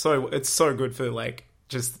 man, it's so good for like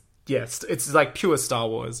just, yes, it's like pure Star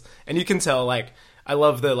Wars, and you can tell like I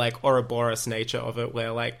love the like Ouroboros nature of it,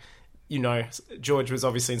 where like, you know, George was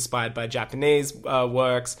obviously inspired by Japanese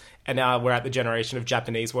works, and now we're at the generation of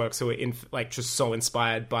Japanese works who are like just so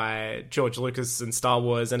inspired by George Lucas and Star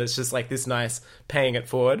Wars, and it's just like this nice paying it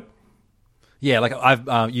forward. Yeah,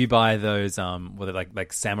 like you buy those what are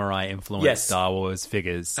like samurai influenced Star Wars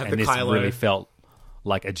figures, and this Kylo really felt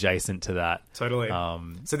like adjacent to that. Totally.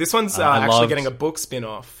 So this one's actually getting a book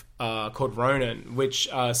spin-off called Ronin, which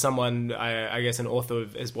someone, I guess an author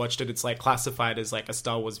has watched it. It's like classified as like a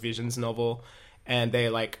Star Wars Visions novel, and they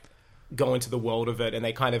like go into the world of it, and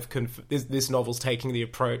they kind of this novel's taking the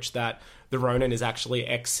approach that the Ronin is actually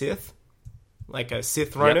ex-Sith, like a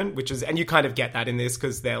Sith Ronin, which is, and you kind of get that in this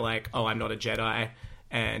because they're like, oh, I'm not a Jedi,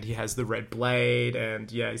 and he has the red blade,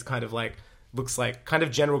 and yeah, he's kind of like, looks like kind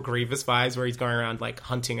of General Grievous vibes, where he's going around like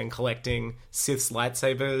hunting and collecting Sith's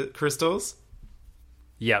lightsaber crystals.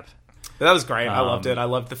 Yep. But that was great. I loved it. I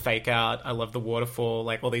loved the fake out. I loved the waterfall,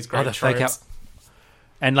 like all these great tropes. Fake out.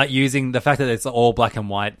 And like using the fact that it's all black and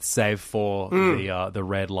white, save for the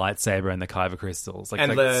red lightsaber and the Kyber crystals, like, and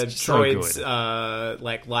like, the droids,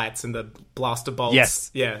 like lights and the blaster bolts.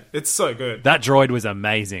 Yes, yeah, it's so good. That droid was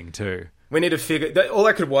amazing too. We need to figure. All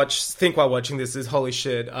I could think while watching this is, holy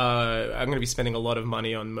shit! I'm going to be spending a lot of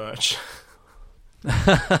money on merch.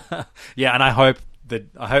 Yeah, and I hope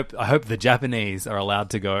the Japanese are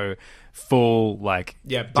allowed to go full like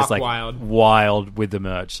buck like wild with the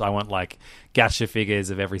merch. I want like gacha figures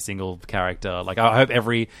of every single character. Like I hope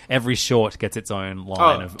every short gets its own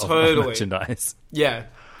line of merchandise. Yeah,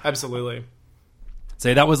 absolutely.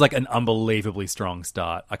 So that was like an unbelievably strong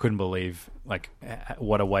start. I couldn't believe like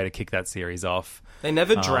what a way to kick that series off. They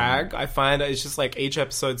never drag. I find it's just like each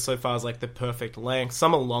episode so far is like the perfect length.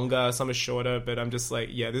 Some are longer, some are shorter, but I'm just like,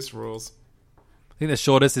 yeah, this rules. I think the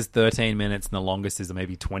shortest is 13 minutes and the longest is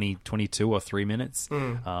maybe 20, 22 or 3 minutes.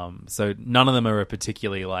 So none of them are a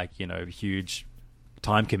particularly like, you know, huge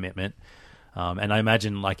time commitment. And I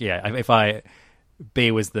imagine like, yeah, if B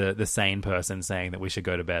was the sane person saying that we should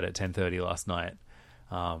go to bed at 10:30 last night.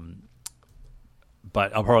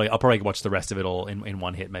 But I'll probably watch the rest of it all in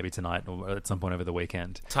one hit, maybe tonight or at some point over the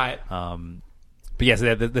weekend. Tight. But yeah,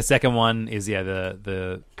 so the second one is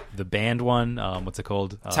the band one. What's it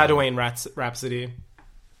called? Tatooine Rhapsody.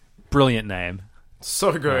 Brilliant name.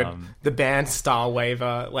 So good. The band Star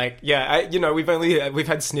Waver. Like, yeah, we've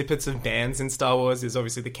had snippets of bands in Star Wars. There's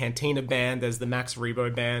obviously the Cantina band. There's the Max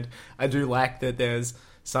Rebo band. I do like that there's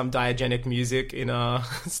some diegetic music in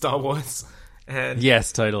Star Wars. And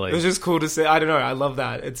yes, totally. It was just cool to see. I don't know. I love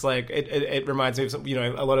that. It's like it reminds me of some,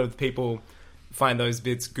 a lot of people find those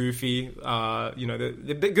bits goofy.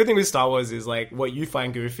 The good thing with Star Wars is like what you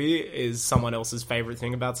find goofy is someone else's favorite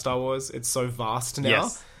thing about Star Wars. It's so vast now.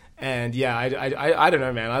 Yes. And yeah, I don't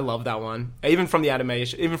know, man. I love that one. Even from the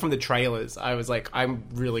animation, even from the trailers, I was like, I'm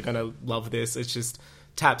really gonna love this. It just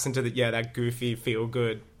taps into that goofy, feel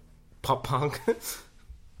good pop punk.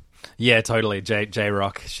 Yeah, totally.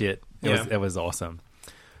 J-rock shit. It was awesome.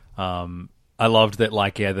 I loved that,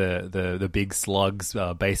 like, the big slugs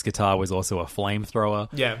bass guitar was also a flamethrower.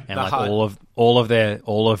 Yeah, and like all of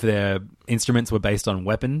their instruments were based on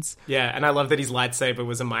weapons. Yeah, and I love that his lightsaber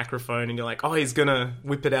was a microphone, and you're like, oh, he's gonna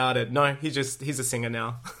whip it out. No, he's a singer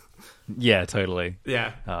now. Yeah, totally.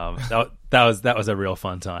 Yeah, that was a real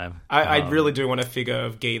fun time. I really do want a figure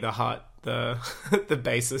of Guy the Hutt, the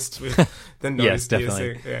bassist with the nose yes,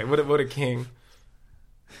 piercing. definitely. Yeah, what a king.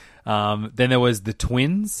 Then there was The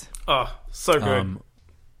Twins. Oh, so good.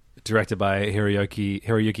 Directed by Hiroyuki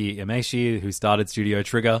Imaishi, who started Studio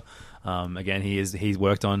Trigger. Again, he's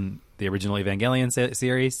worked on the original Evangelion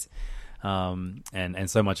series, and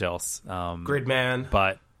so much else. Gridman.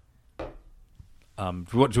 But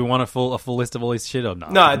do we want a full list of all his shit or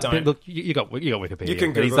not? No, I don't. Look, you got Wikipedia. You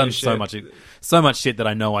can but he's Google done his so much shit that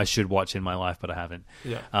I know I should watch in my life, but I haven't.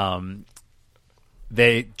 Yeah.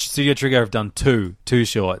 Studio Trigger have done two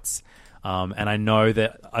shorts. And I know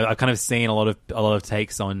that I've kind of seen a lot of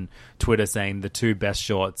takes on Twitter saying the two best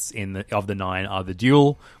shorts of the 9 are The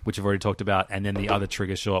Duel, which I've already talked about, and then the other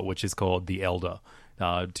Trigger short, which is called The Elder.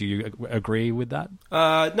 Do you agree with that?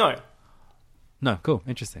 No. No, cool,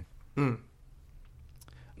 interesting.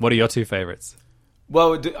 What are your two favorites?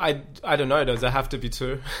 Well, I don't know. Does it have to be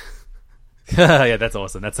 2? Yeah, that's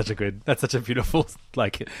awesome. That's such a beautiful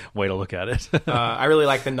way to look at it. I really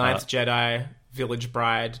like The Ninth Jedi, Village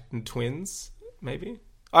Bride, and Twins, maybe.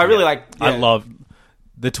 I really like... Yeah. I love...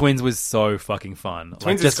 The Twins was so fucking fun.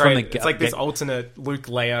 Twins is great. It's like this alternate Luke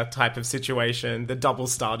Leia type of situation. The double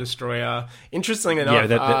Star Destroyer. Interesting enough,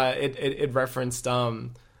 it referenced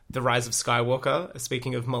The Rise of Skywalker,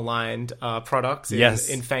 speaking of maligned products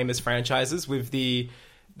in famous franchises, with the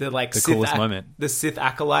Sith coolest moment. The Sith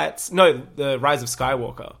acolytes. No, The Rise of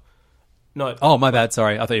Skywalker. No. Oh, my bad.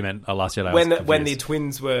 Sorry, I thought you meant Last Jedi. When the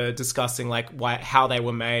twins were discussing how they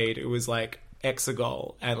were made, it was like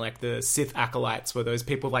Exegol and the Sith acolytes were those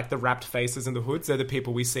people the wrapped faces and the hoods. They're the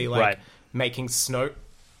people we see making Snoke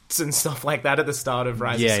and stuff like that at the start of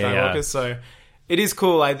Rise of Skywalker. Yeah. So it is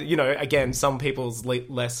cool. Again, some people's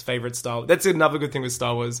less favorite Star Wars. That's another good thing with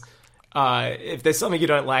Star Wars. If there's something you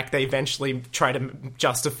don't like, they eventually try to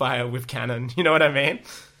justify it with canon. You know what I mean?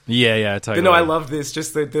 Yeah, totally. But no, I love this.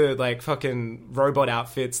 Just the fucking robot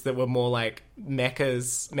outfits that were more like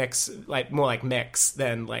mechs, more like mechs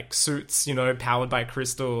than suits, powered by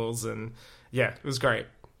crystals, and yeah, it was great.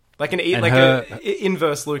 An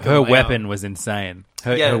inverse Luke. Her weapon was insane.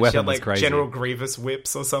 Her weapon was crazy. General Grievous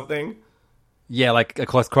whips or something. Yeah, a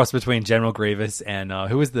cross between General Grievous and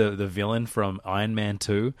who was the villain from Iron Man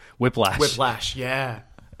 2? Whiplash. Whiplash, yeah.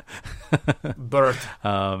 Birth.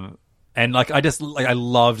 And I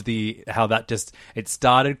loved how that it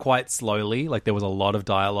started quite slowly. There was a lot of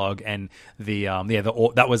dialogue, and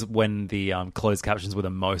that was when the closed captions were the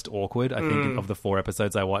most awkward. I think of the 4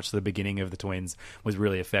 episodes I watched, the beginning of The Twins was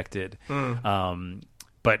really affected.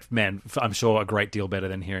 But man, I'm sure a great deal better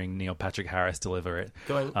than hearing Neil Patrick Harris deliver it.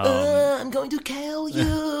 Going, I'm going to kill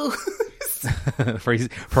you.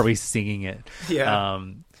 Probably singing it. Yeah.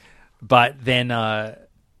 But then, then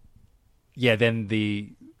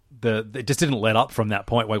it just didn't let up from that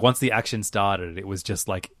point. Once the action started, it was just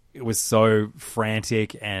it was so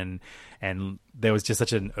frantic, and there was just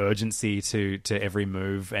such an urgency to every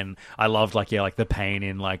move, and I loved the pain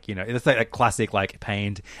in it's a classic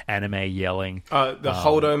pained anime yelling. The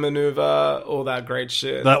Holdo maneuver, all that great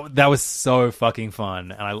shit. That was so fucking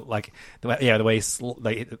fun, and I the way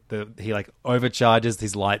he overcharges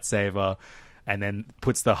his lightsaber. And then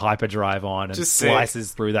puts the hyperdrive on and just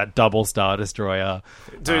slices through that double Star Destroyer.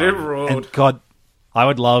 Dude, it ruled. And God, I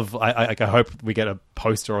would love... I hope we get a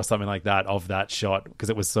poster or something like that of that shot,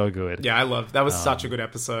 because it was so good. Yeah, that was such a good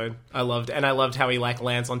episode. I loved how he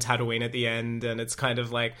lands on Tatooine at the end, and it's kind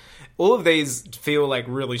of all of these feel like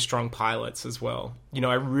really strong pilots as well.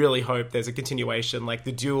 I really hope there's a continuation.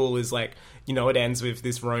 The Duel is it ends with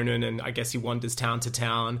this Ronin, and I guess he wanders town to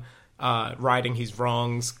town, righting his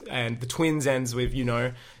wrongs, and the Twins ends with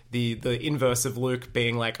the inverse of Luke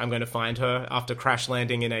being I'm going to find her after crash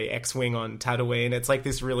landing in a X-wing on Tatooine. It's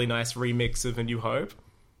this really nice remix of A New Hope.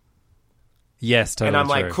 Yes, totally.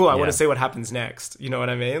 And I'm true. Cool, I want to see what happens next. You know what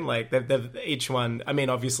I mean? They've each one. I mean,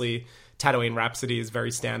 obviously Tatooine Rhapsody is very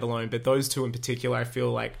standalone, but those two in particular, I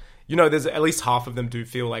feel there's at least half of them do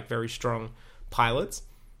feel very strong pilots.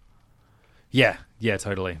 Yeah,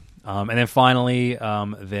 totally. And then finally,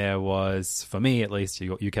 there was, for me at least,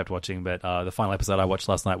 you kept watching, but the final episode I watched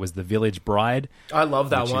last night was The Village Bride. I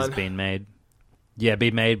love that one. Which has been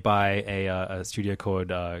made by a studio called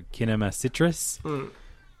Kinema Citrus.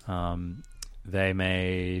 They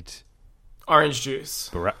made Orange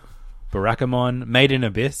Juice, Barakamon, Made in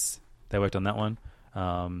Abyss. They worked on that one.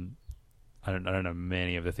 I don't know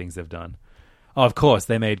many of the things they've done. Oh, of course,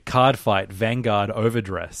 they made Card Fight, Vanguard,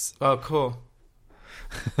 Overdress. Oh, cool.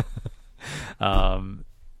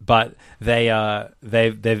 But they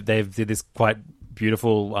did this quite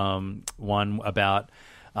beautiful one about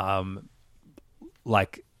a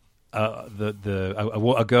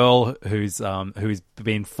girl who's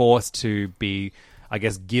been forced to be, I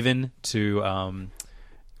guess, given to an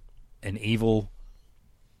evil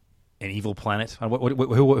an evil planet.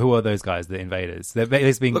 Who are those guys? The invaders. They're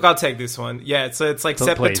being... Look, I'll take this one. Yeah, so it's like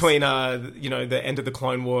set please. between the end of the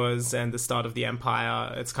Clone Wars and the start of the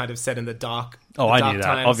Empire. It's kind of set in the dark. Oh, the I dark knew that.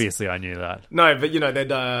 times. Obviously, I knew that. No, but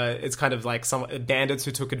it's kind of like some bandits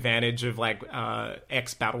who took advantage of like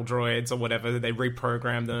ex battle droids or whatever. They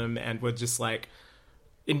reprogrammed them and were just like,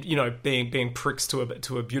 being pricks to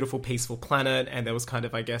a beautiful, peaceful planet. And there was kind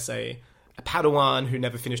of, I guess, a Padawan who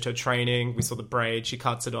never finished her training. We saw the braid, she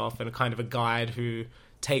cuts it off, and a kind of a guide who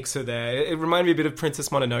takes her there. It reminded me a bit of Princess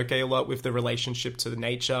Mononoke a lot with the relationship to the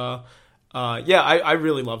nature. I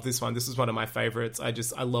really love this one. This is one of my favorites.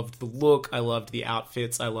 I loved the look. I loved the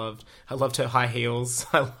outfits. I loved her high heels.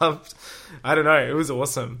 I don't know. It was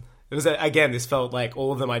awesome. It was, again, this felt like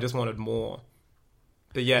all of them, I just wanted more.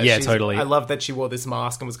 But yeah, totally. I love that she wore this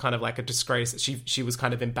mask and was kind of like a disgrace. She was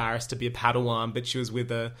kind of embarrassed to be a Padawan, but she was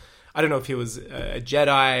with I don't know if he was a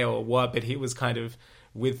Jedi or what, but he was kind of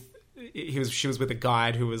she was with a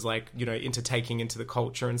guide who was like, into taking into the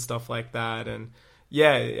culture and stuff like that. And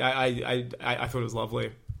yeah, I thought it was lovely.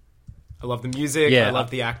 I love the music. Yeah. I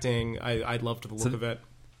love the acting. I loved the look of it.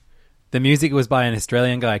 The music was by an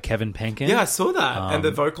Australian guy, Kevin Penkin. Yeah, I saw that. And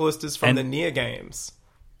the vocalist is from the Nier games.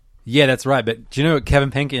 Yeah, that's right. But do you know Kevin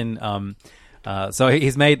Penkin? So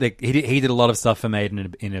he's made he did a lot of stuff for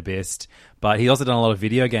Made in Abyss, but he also done a lot of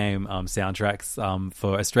video game soundtracks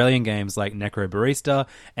for Australian games like Necro Barista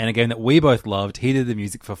and a game that we both loved. He did the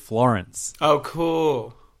music for Florence. Oh,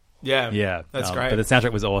 cool! Yeah, that's great. But the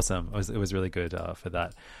soundtrack was awesome. It was really good for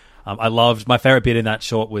that. I loved my favorite bit in that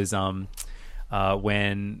short was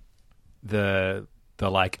when the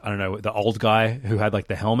like I don't know the old guy who had like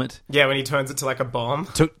the helmet. Yeah, when he turns it to like a bomb.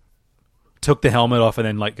 Took the helmet off and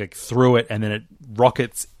then like threw it, and then it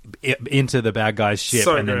rockets into the bad guy's ship,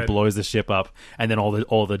 and then blows the ship up, and then all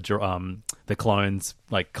the clones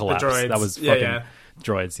like collapse. That was fucking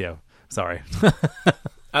droids. Yeah, sorry.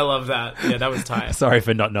 I love that. Yeah, that was tight. Sorry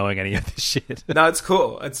for not knowing any of this shit. No, it's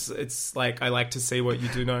cool. It's like I like to see what you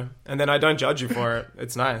do know, and then I don't judge you for it.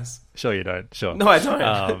 It's nice. Sure, you don't. Sure. No, I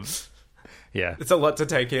don't. Yeah, it's a lot to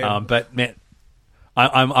take in. But man.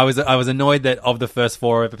 I was annoyed that of the first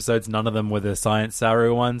 4 episodes, none of them were the Science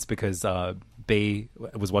Saru ones because B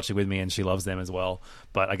was watching with me and she loves them as well.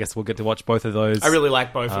 But I guess we'll get to watch both of those. I really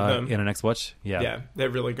like both of them in our next watch. Yeah, they're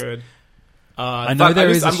really good. I know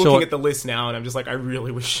I'm looking at the list now and I'm just like, I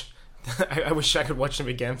really wish I wish I could watch them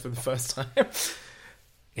again for the first time.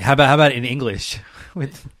 How about in English?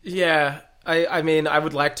 Yeah. I mean, I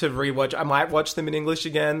would like to rewatch. I might watch them in English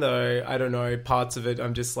again, though. I don't know. Parts of it,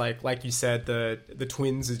 I'm just like you said, the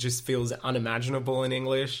twins. It just feels unimaginable in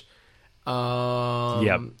English.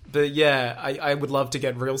 Yep. But yeah, I would love to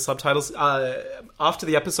get real subtitles. After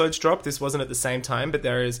the episodes drop, this wasn't at the same time, but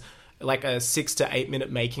there is like a 6 to 8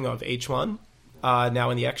 minute making of each one now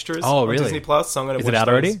in the extras. Oh, on really? Disney Plus. So I'm going to watch it out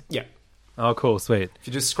those. already? Yeah. Oh, cool, sweet. If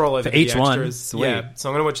you just scroll over for to each the extras, one, sweet. Yeah. So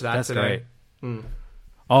I'm going to watch that That's today. Great.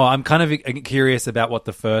 Oh, I'm kind of curious about what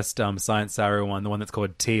the first Science Saru one, the one that's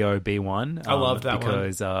called TOB1. I love that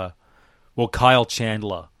because, well, Kyle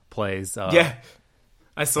Chandler plays. Yeah,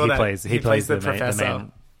 I saw that. He plays the professor.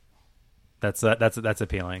 That's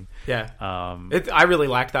appealing. Yeah, I really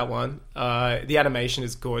like that one. The animation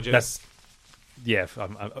is gorgeous.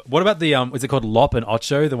 What about the is it called Lop and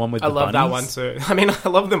Ocho? The one with I the love bunnies? that one too. I mean, I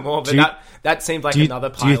love them all, but that seemed like another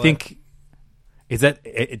pilot. Do you think? Do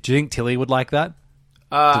you think Tilly would like that?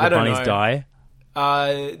 Do the I don't bunnies know. die?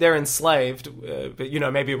 They're enslaved,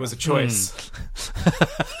 but maybe it was a choice.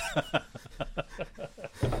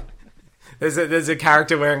 There's a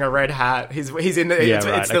character wearing a red hat. He's in the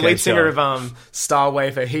it's the lead singer of Star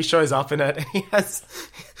Wafer. He shows up in it. He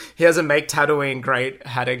has a Make Tatooine Great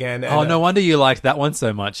hat again. Oh, no wonder you liked that one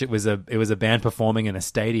so much. It was a band performing in a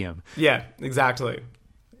stadium. Yeah, exactly.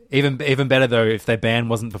 Even better though, if their band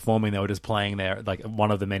wasn't performing, they were just playing their like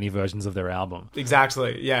one of the many versions of their album.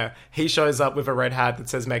 Exactly. Yeah, he shows up with a red hat that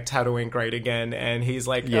says "Make Tatooine Great Again," and he's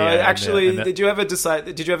like, did you ever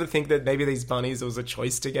think that maybe these bunnies it was a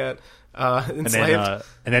choice to get enslaved?"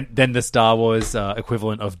 And then the Star Wars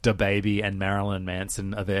equivalent of DaBaby and Marilyn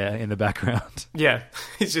Manson are there in the background. Yeah,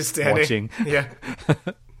 he's just standing. Watching. Yeah.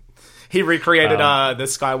 He recreated the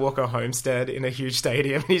Skywalker homestead in a huge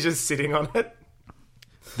stadium. He's just sitting on it.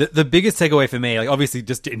 The biggest takeaway for me, like obviously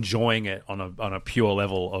just enjoying it on a pure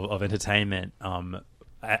level of entertainment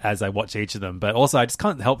as I watch each of them, but also I just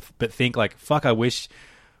can't help but think like, fuck, I wish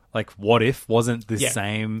like What If wasn't the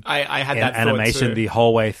same I had that animation the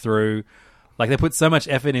whole way through. Like they put so much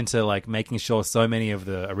effort into like making sure so many of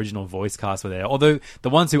the original voice cast were there, although the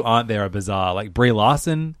ones who aren't there are bizarre. Like Brie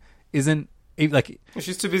Larson isn't like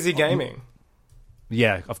she's too busy gaming.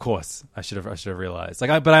 Yeah, of course. I should have realized.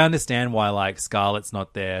 But I understand why like Scarlett's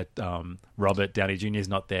not there, Robert Downey Jr. is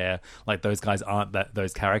not there. Like those guys aren't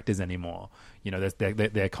those characters anymore. You know,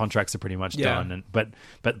 their contracts are pretty much done.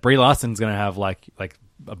 But Brie Larson's going to have like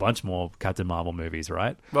a bunch more Captain Marvel movies,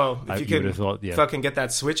 right? Well, if you could thought, fucking get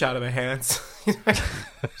that Switch out of her hands.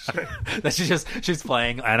 she's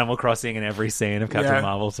playing Animal Crossing in every scene of Captain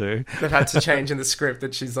Marvel too. They've had to change in the script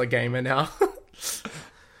that she's a gamer now.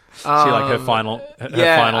 Her final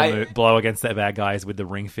blow against the bad guys with the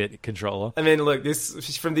Ring Fit controller. I mean, look,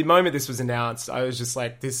 this from the moment this was announced, I was just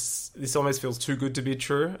like, this almost feels too good to be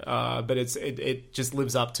true. But it just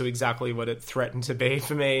lives up to exactly what it threatened to be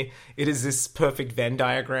for me. It is this perfect Venn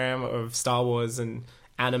diagram of Star Wars and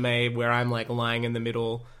anime, where I'm like lying in the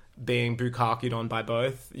middle, being bukkakied on by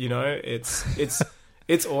both. You know, it's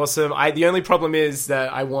awesome. The only problem is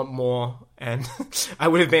that I want more, and I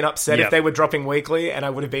would have been upset if they were dropping weekly, and I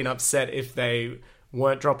would have been upset if they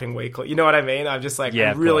weren't dropping weekly. You know what I mean? I'm just like,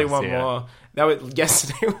 I really want more.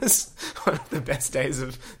 Yesterday was one of the best days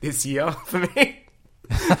of this year for me,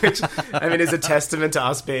 which I mean is a testament to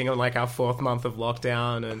us being on like our 4th month of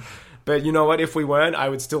lockdown. But you know what? If we weren't, I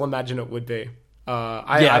would still imagine it would be.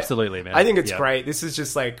 Absolutely, man. I think it's great. This is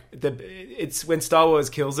just like it's when Star Wars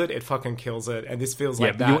kills it, it fucking kills it, and this feels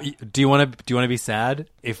like that. Do you want to be sad?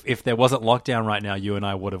 If there wasn't lockdown right now, you and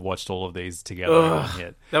I would have watched all of these together.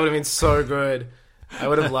 That would have been so good. I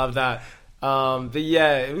would have loved that. But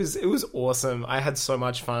yeah, it was awesome. I had so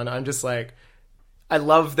much fun. I'm just like, I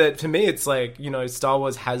love that. For me, it's like, you know, Star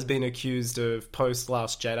Wars has been accused of post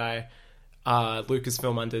Last Jedi,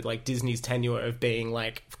 Lucasfilm under like Disney's tenure of being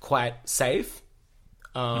like quite safe.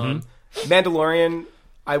 Mandalorian,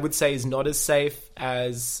 I would say, is not as safe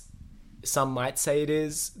as some might say it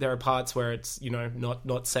is. There are parts where it's, you know,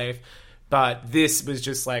 not safe. But this was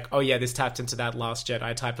just like, oh yeah, this tapped into that Last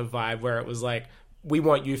Jedi type of vibe where it was like, we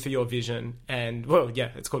want you for your vision, and well, yeah,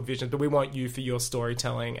 it's called vision, but we want you for your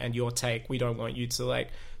storytelling and your take. We don't want you to like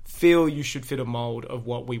feel you should fit a mold of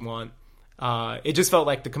what we want. It just felt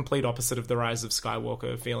like the complete opposite of the Rise of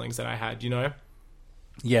Skywalker feelings that I had, you know?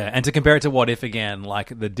 Yeah, and to compare it to What If again,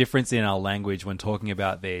 like the difference in our language when talking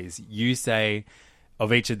about these, you say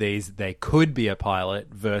of each of these they could be a pilot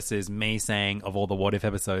versus me saying of all the What If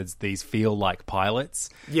episodes these feel like pilots.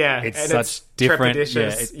 Yeah, it's and such it's different.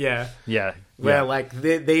 Yeah, where like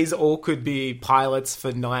these all could be pilots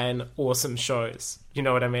for 9 awesome shows. You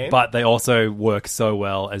know what I mean? But they also work so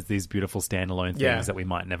well as these beautiful standalone things that we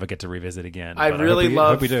might never get to revisit again. I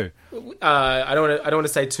hope we do. I don't want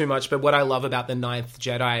to say too much, but what I love about the 9th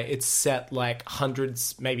Jedi, it's set like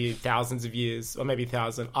hundreds, maybe thousands of years, or maybe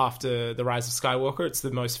 1,000 after the Rise of Skywalker. It's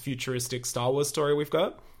the most futuristic Star Wars story we've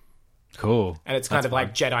got. Cool. And it's kind of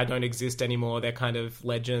like Jedi don't exist anymore. They're kind of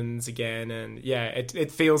legends again. And yeah,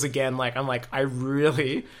 it feels again like, I'm like, I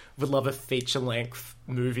really would love a feature-length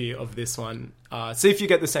movie of this one. See if you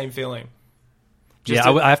get the same feeling.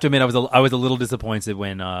 I have to admit, I was a little disappointed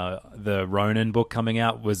when the Ronin book coming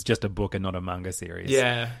out was just a book and not a manga series.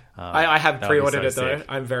 Yeah. I have pre-ordered it, though.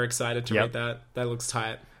 I'm very excited to read that. That looks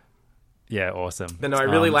tight. Yeah, awesome. But no, I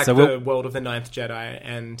really like the world of the 9th Jedi,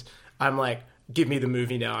 and I'm like, give me the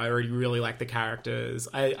movie now. I already really like the characters.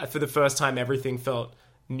 I for the first time, everything felt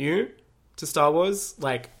new to Star Wars,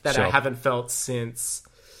 like that I haven't felt since,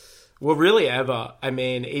 well, really ever. I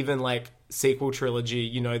mean, even like sequel trilogy,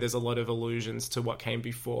 you know, there's a lot of allusions to what came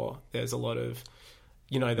before. There's a lot of,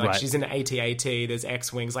 you know, like she's in AT-AT, there's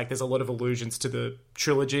X-Wings, like there's a lot of allusions to the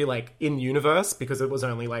trilogy, like in universe, because it was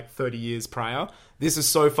only like 30 years prior. This is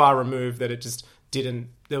so far removed that it just didn't,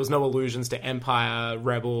 there was no allusions to Empire,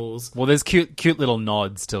 Rebels. Well, there's cute little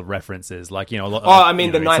nods to references, like, you know. I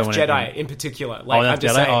mean, the 9th Jedi in particular. Like, I'm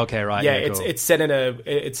just saying, okay, right. Yeah, cool. it's set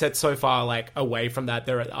it's set so far like away from that.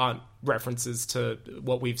 There aren't references to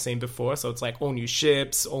what we've seen before. So it's like all new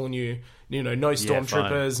ships, all new, you know, no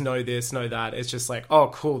stormtroopers, no this, no that. It's just like, oh,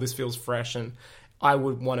 cool, this feels fresh, and I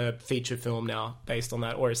would want a feature film now based on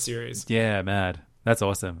that, or a series. Yeah, mad. That's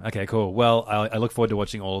awesome. Okay, cool. Well, I look forward to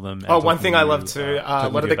watching all of them. Oh, one thing I love too, a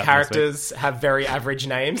lot of the characters have very average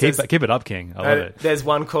names. Keep it up, King. I love it. There's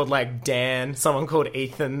one called like Dan, someone called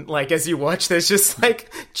Ethan. Like, as you watch, there's just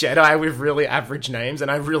like Jedi with really average names,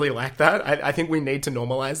 and I really like that. I think we need to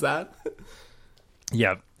normalize that.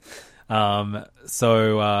 Yeah. One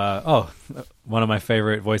of my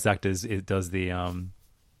favorite voice actors does the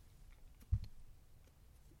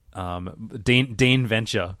Dean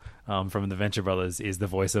Venture from the Venture Brothers is the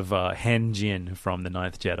voice of Hen Jin from the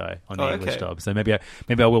 9th Jedi on the English dub. So maybe I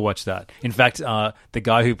will watch that. In fact, the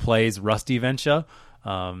guy who plays Rusty Venture,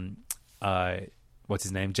 what's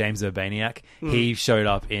his name, James Urbaniak, he showed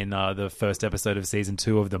up in the first episode of season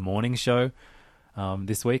 2 of The Morning Show.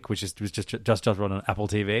 this week, which was just on Apple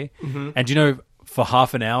TV. And you know, for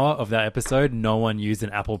half an hour of that episode, no one used an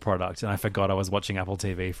Apple product, and I forgot I was watching Apple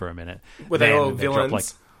TV for a minute. Were they all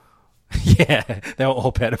villains? Yeah, they were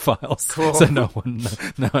all pedophiles. Cool. So no one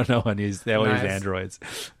used. They all used Androids.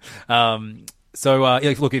 So,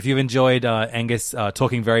 look, if you've enjoyed Angus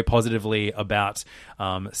talking very positively about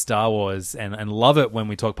Star Wars and love it when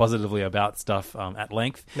we talk positively about stuff at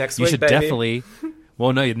length, next you week, should baby. Definitely.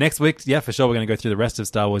 Well, no, next week, yeah, for sure, we're going to go through the rest of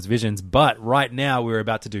Star Wars Visions. But right now, we're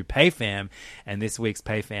about to do PayFam, and this week's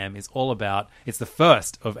PayFam is all about. It's the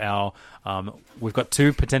first of our. We've got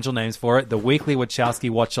two potential names for it: the Weekly Wachowski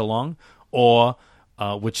Watch Along or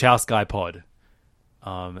Wachowski Pod.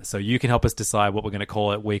 So you can help us decide what we're going to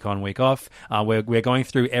call it week on, week off. We're going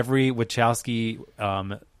through every Wachowski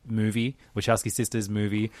movie, Wachowski sisters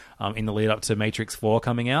movie, in the lead up to Matrix 4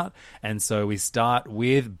 coming out. And so we start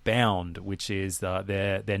with Bound, which is their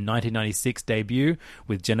 1996 debut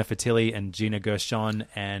with Jennifer Tilly and Gina Gershon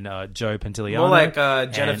and Joe Pantoliano. More like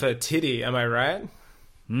Jennifer Titty, am I right?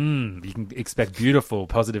 You can expect beautiful,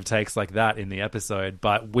 positive takes like that in the episode.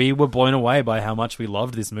 But we were blown away by how much we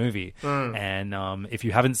loved this movie. And if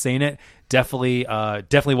you haven't seen it, definitely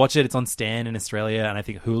watch it. It's on Stan in Australia and I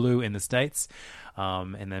think Hulu in the States.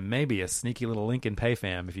 And then maybe a sneaky little link in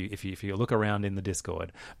PayFam if you look around in the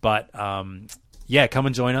Discord. But yeah, come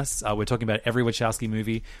and join us. We're talking about every Wachowski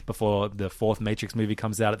movie before the fourth Matrix movie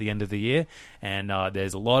comes out at the end of the year. And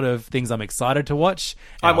there's a lot of things I'm excited to watch.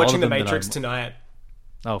 I'm watching The Matrix tonight.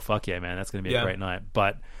 Oh, fuck yeah, man. That's going to be a great night.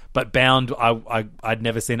 But Bound, I'd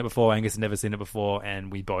never seen it before. Angus had never seen it before,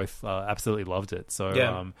 and we both absolutely loved it.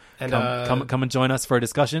 So come and join us for a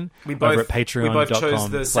discussion over at Patreon.com. We both chose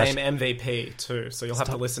the same MVP too, so you'll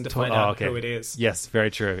have to listen to find out who it is. Yes,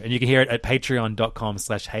 very true. And you can hear it at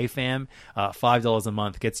patreon.com/HeyFam. $5 a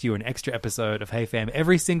month gets you an extra episode of HeyFam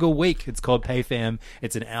every single week. It's called PayFam.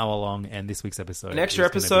 It's an hour long, and this week's episode an extra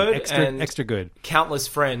episode and extra good. Countless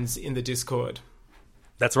friends in the Discord.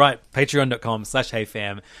 That's right.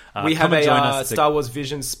 Patreon.com/HeyFam. We have a Star Wars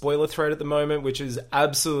Visions spoiler thread at the moment, which is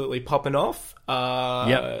absolutely popping off.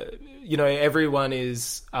 You know, everyone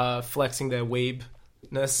is flexing their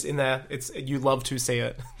weebness in there. You love to see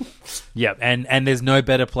it. Yeah, and there's no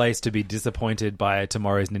better place to be disappointed by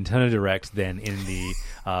tomorrow's Nintendo Direct than in the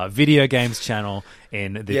video games channel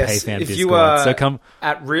in the PayFam Discord. If you are so come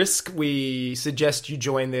at risk, we suggest you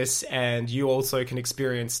join this, and you also can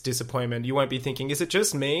experience disappointment. You won't be thinking, is it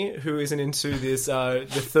just me who isn't into this, the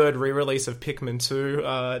third re-release of Pikmin 2?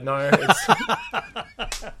 No,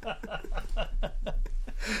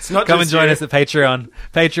 it's not. Come and join us at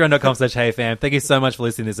patreon.com/HeyFam. Thank you so much for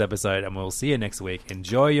listening to this episode, and we'll see you next week.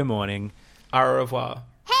 Enjoy your morning. Au revoir.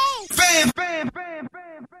 Hey! Fam!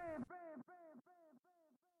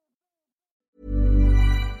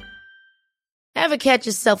 Ever catch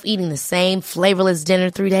yourself eating the same flavorless dinner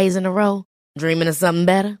 3 days in a row? Dreaming of something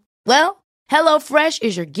better? Well, HelloFresh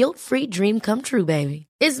is your guilt-free dream come true, baby.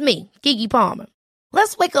 It's me, Keke Palmer.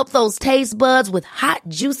 Let's wake up those taste buds with hot,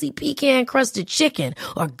 juicy pecan-crusted chicken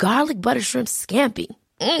or garlic butter shrimp scampi.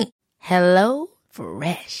 Hello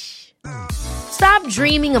Fresh. Stop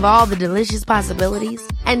dreaming of all the delicious possibilities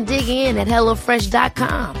and dig in at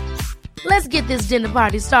HelloFresh.com. Let's get this dinner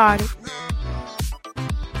party started.